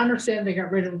keep. I understand they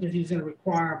got rid of him because he's going to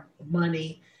require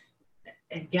money,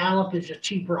 and Gallup is a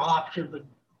cheaper option. But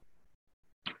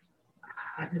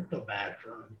I just feel bad for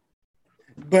him.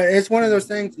 But it's one of those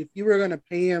things. If you were going to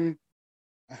pay him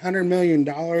 $100 million,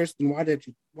 then why did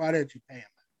you pay him?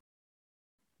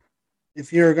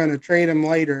 If you're going to trade him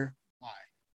later, why?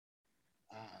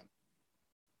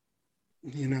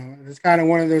 It's kind of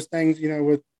one of those things,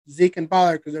 with Zeke and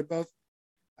Pollard, because they're both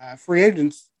free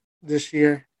agents this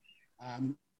year.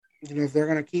 If they're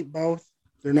going to keep both,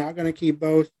 they're not going to keep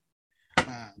both.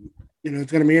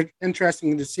 It's going to be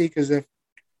interesting to see, because if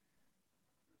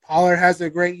Pollard has a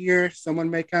great year, someone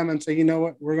may come and say, you know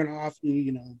what, we're going to offer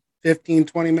you, $15,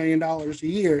 $20 million a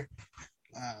year.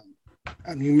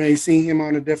 And you may see him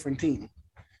on a different team.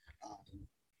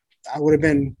 I would have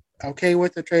been okay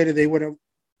with the trade if they would have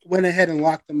went ahead and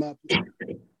locked them up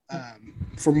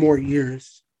for more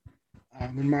years,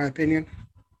 in my opinion.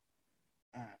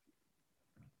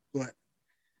 But is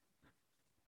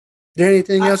there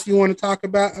anything else you want to talk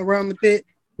about around the pit?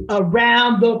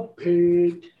 Around the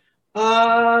pit.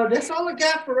 That's all I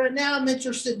got for right now. I'm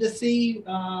interested to see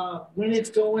when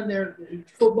it's going. Their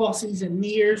football season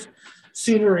nears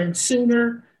sooner and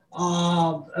sooner. So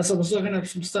I was looking up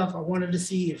some stuff. I wanted to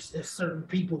see if certain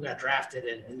people got drafted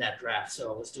in that draft.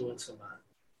 So I was doing some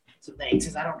things,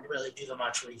 because I don't really do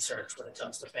much research when it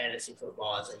comes to fantasy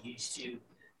football as I used to.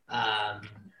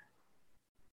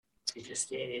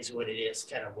 It is what it is.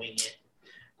 Kind of wing it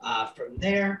from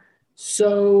there.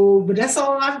 So, but that's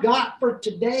all I've got for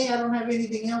today. I don't have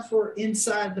anything else for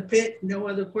Inside the Pit. No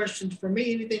other questions for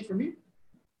me. Anything from you?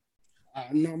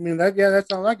 No, I mean,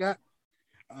 that's all I got.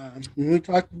 We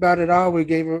talked about it all. We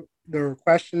gave the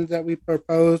questions that we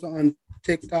proposed on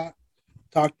TikTok,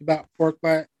 talked about pork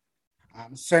butt.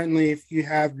 Certainly, if you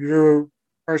have your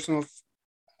personal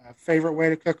favorite way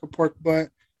to cook a pork butt,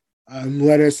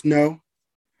 let us know.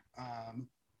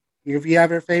 If you have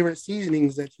your favorite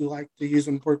seasonings that you like to use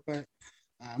on pork butt,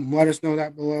 let us know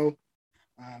that below.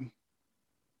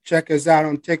 Check us out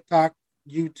on TikTok,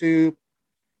 YouTube,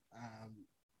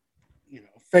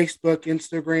 Facebook,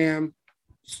 Instagram.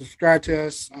 Subscribe to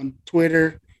us on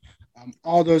Twitter,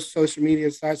 all those social media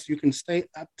sites, so you can stay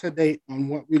up to date on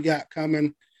what we got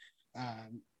coming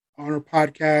on our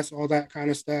podcast, all that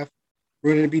kind of stuff.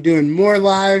 We're going to be doing more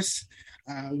lives.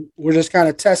 We're just kind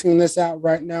of testing this out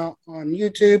right now on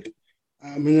YouTube.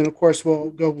 And then, of course,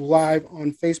 we'll go live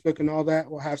on Facebook and all that.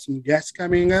 We'll have some guests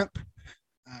coming up.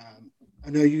 I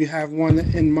know you have one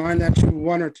in mind,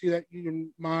 one or two that you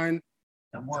in mind.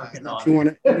 I'm working on you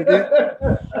want to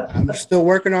do. I'm still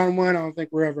working on one. I don't think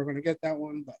we're ever going to get that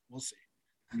one, but we'll see.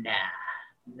 Nah.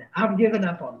 I'm giving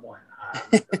up on one.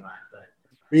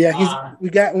 We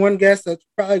got one guest that's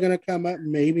probably going to come up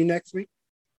maybe next week.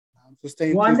 So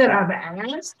stay one that I've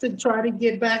asked to try to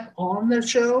get back on the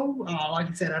show.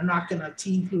 Like I said, I'm not going to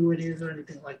tease who it is or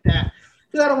anything like that,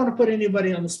 because I don't want to put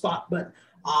anybody on the spot. But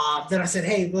then I said,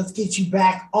 hey, let's get you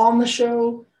back on the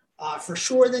show. For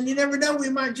sure. Then you never know. We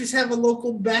might just have a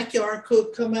local backyard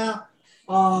cook come out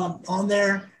on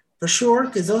there for sure,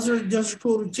 because those are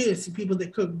cool too. See people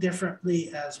that cook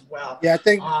differently as well. Yeah,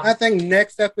 I think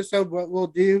next episode what we'll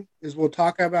do is we'll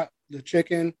talk about the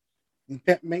chicken and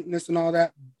pet maintenance and all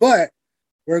that. But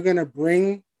we're gonna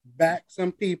bring back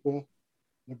some people.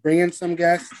 We'll bring in some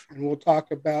guests, and we'll talk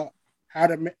about how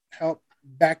to help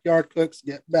backyard cooks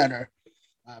get better.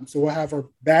 So we'll have our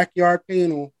backyard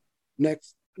panel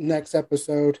next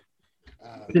episode.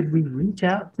 Did we reach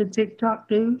out to TikTok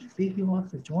dude, see if he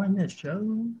wants to join this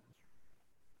show?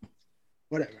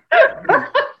 Whatever.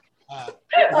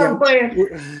 I'm playing.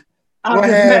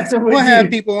 We'll have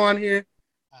people on here,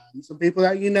 some people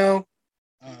that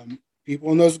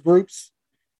people in those groups.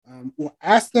 We'll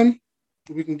ask them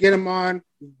if we can get them on.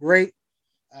 Great.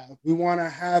 We want to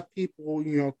have people,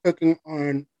 cooking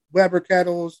on Weber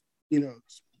kettles,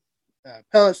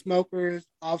 pellet smokers,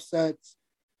 offsets,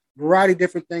 variety of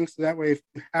different things. So that way, if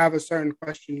you have a certain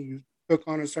question, you cook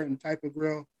on a certain type of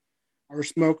grill or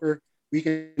smoker, we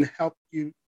can help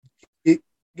you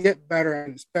get better,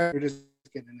 and especially just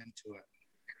getting into it.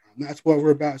 That's what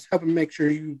we're about, is helping make sure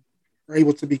you are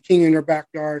able to be king in your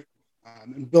backyard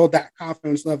and build that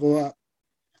confidence level up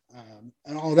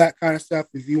and all that kind of stuff.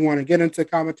 If you want to get into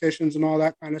competitions and all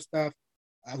that kind of stuff,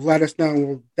 let us know, and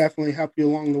we'll definitely help you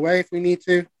along the way if we need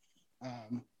to.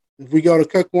 If we go to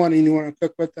cook one and you want to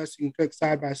cook with us, you can cook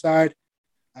side by side,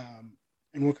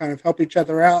 and we'll kind of help each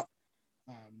other out.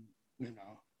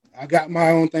 I got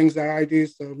my own things that I do,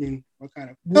 so I mean, we'll kind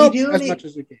of help as much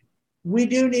as we can. We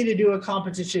do need to do a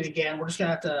competition again. We're just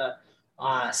gonna have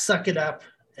to suck it up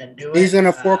and do it. He's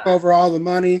gonna fork over all the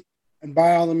money and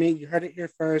buy all the meat. You heard it here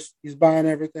first. He's buying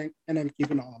everything, and I'm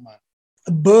keeping all the money.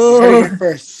 Boom!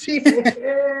 First.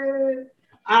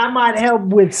 I might help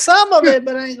with some of it,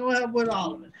 but I ain't gonna help with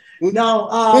all of it. No,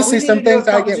 we'll see some things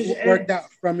I get worked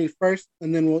out from me first,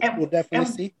 and then we'll definitely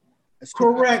see.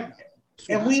 Correct.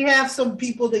 And we have some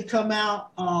people that come out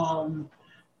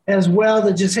as well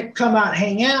that just come out,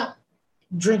 hang out,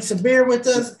 drink some beer with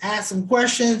us, ask some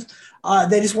questions.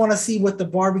 They just want to see what the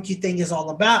barbecue thing is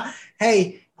all about.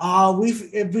 Hey,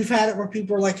 we've had it where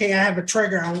people are like, hey, I have a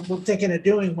Traeger. We're thinking of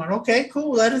doing one. Okay,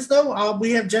 cool. Let us know. We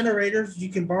have generators you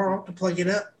can borrow to plug it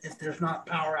up if there's not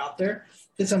power out there.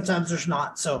 Because sometimes there's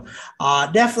not. So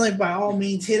definitely, by all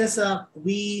means, hit us up.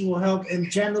 We will help.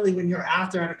 And generally, when you're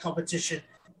out there at a competition,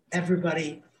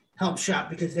 everybody helps you out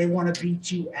because they want to beat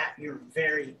you at your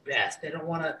very best. They don't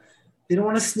want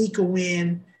to sneak a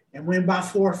win and win by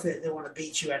forfeit. They want to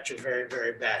beat you at your very,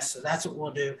 very best. So that's what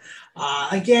we'll do.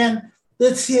 Again,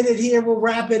 let's hit it here. We'll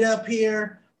wrap it up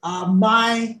here.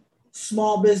 My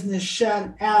small business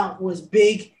shout out was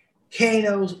Big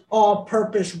Kano's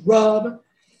all-purpose rub.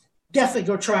 Definitely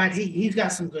go try it. He's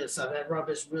got some good stuff. That rub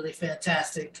is really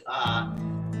fantastic.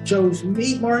 Joe's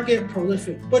Meat Market,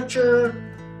 Prolific Butcher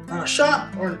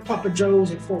Shop, or Papa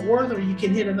Joe's in Fort Worth, or you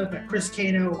can hit him up at Chris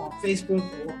Kano on Facebook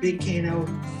or Big Kano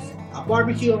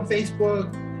Barbecue on Facebook,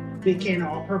 Big Kano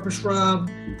All-Purpose Rub,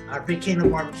 or Big Kano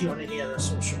Barbecue on any other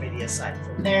social media site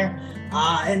from there.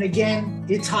 And again,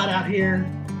 it's hot out here.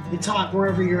 It's hot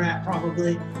wherever you're at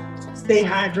probably. Stay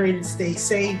hydrated, stay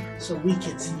safe, so we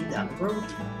can see you down the road.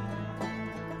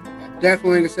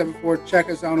 Definitely, like I said before, check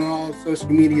us out on all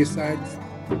social media sites.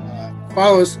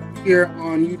 Follow us here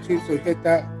on YouTube, so hit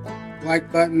that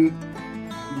like button.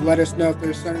 Let us know if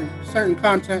there's certain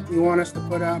content you want us to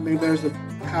put out. Maybe there's a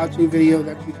how-to video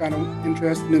that you're kind of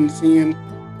interested in seeing.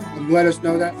 Let us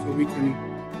know that so we can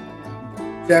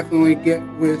definitely get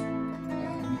with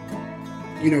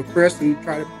Chris and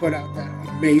try to put out that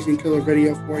amazing killer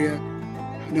video for you.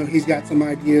 I know he's got some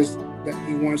ideas that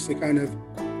he wants to kind of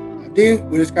do.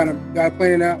 We just kind of got to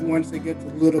plan it out once it gets a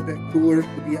little bit cooler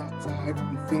to be outside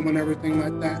and filming everything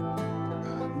like that.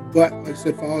 But like I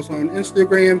said, follow us on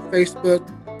Instagram, Facebook,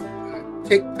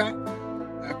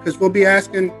 TikTok, because we'll be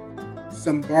asking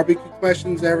some barbecue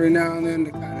questions every now and then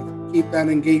to kind of keep that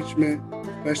engagement,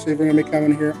 especially if we're going to be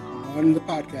coming here on the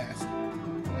podcast.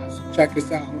 So check us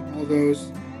out on all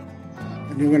those.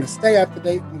 And you're going to stay up to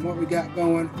date on what we got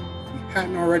going. If you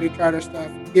hadn't already tried our stuff,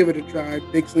 give it a try.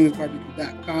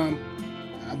 BigSlingsBarbecue.com.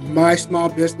 My small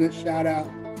business shout out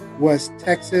was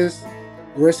Texas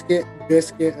Brisket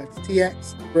Biscuit. That's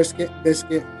TX Brisket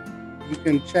Biscuit. You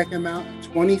can check them out at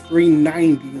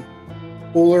 2390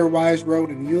 Fuller Wise Road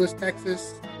in Euless,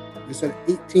 Texas. There's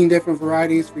 18 different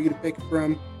varieties for you to pick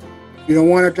from. If you don't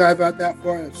want to drive out that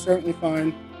far, that's certainly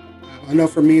fine. I know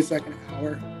for me it's like an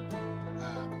hour,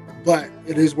 but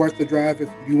it is worth the drive if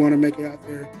you want to make it out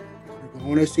there. If you're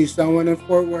going to see someone in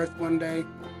Fort Worth one day,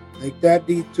 take that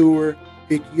detour,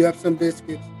 pick you up some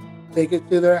biscuits, take it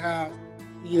to their house,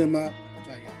 eat them up.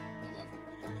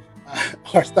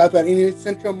 Or stop at any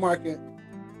Central Market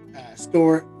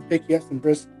store, pick you up some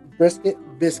brisket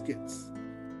biscuits.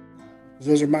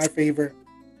 Those are my favorite,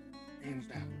 hands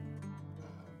down.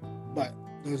 But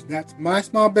that's my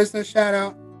small business shout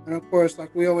out. And of course,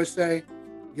 like we always say,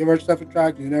 give our stuff a try.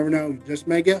 You never know, you just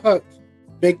may get hooked.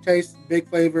 Big taste, big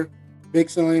flavor, big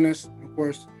Salinas. And of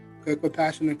course, cook with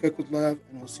passion and cook with love.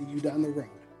 And we'll see you down the road.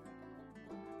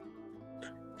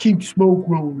 Keep smoke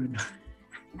rolling.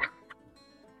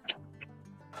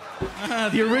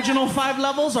 The original 5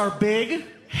 levels are big,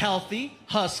 healthy,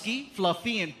 husky,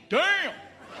 fluffy, and damn.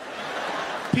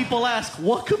 People ask,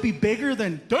 what could be bigger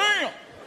than damn?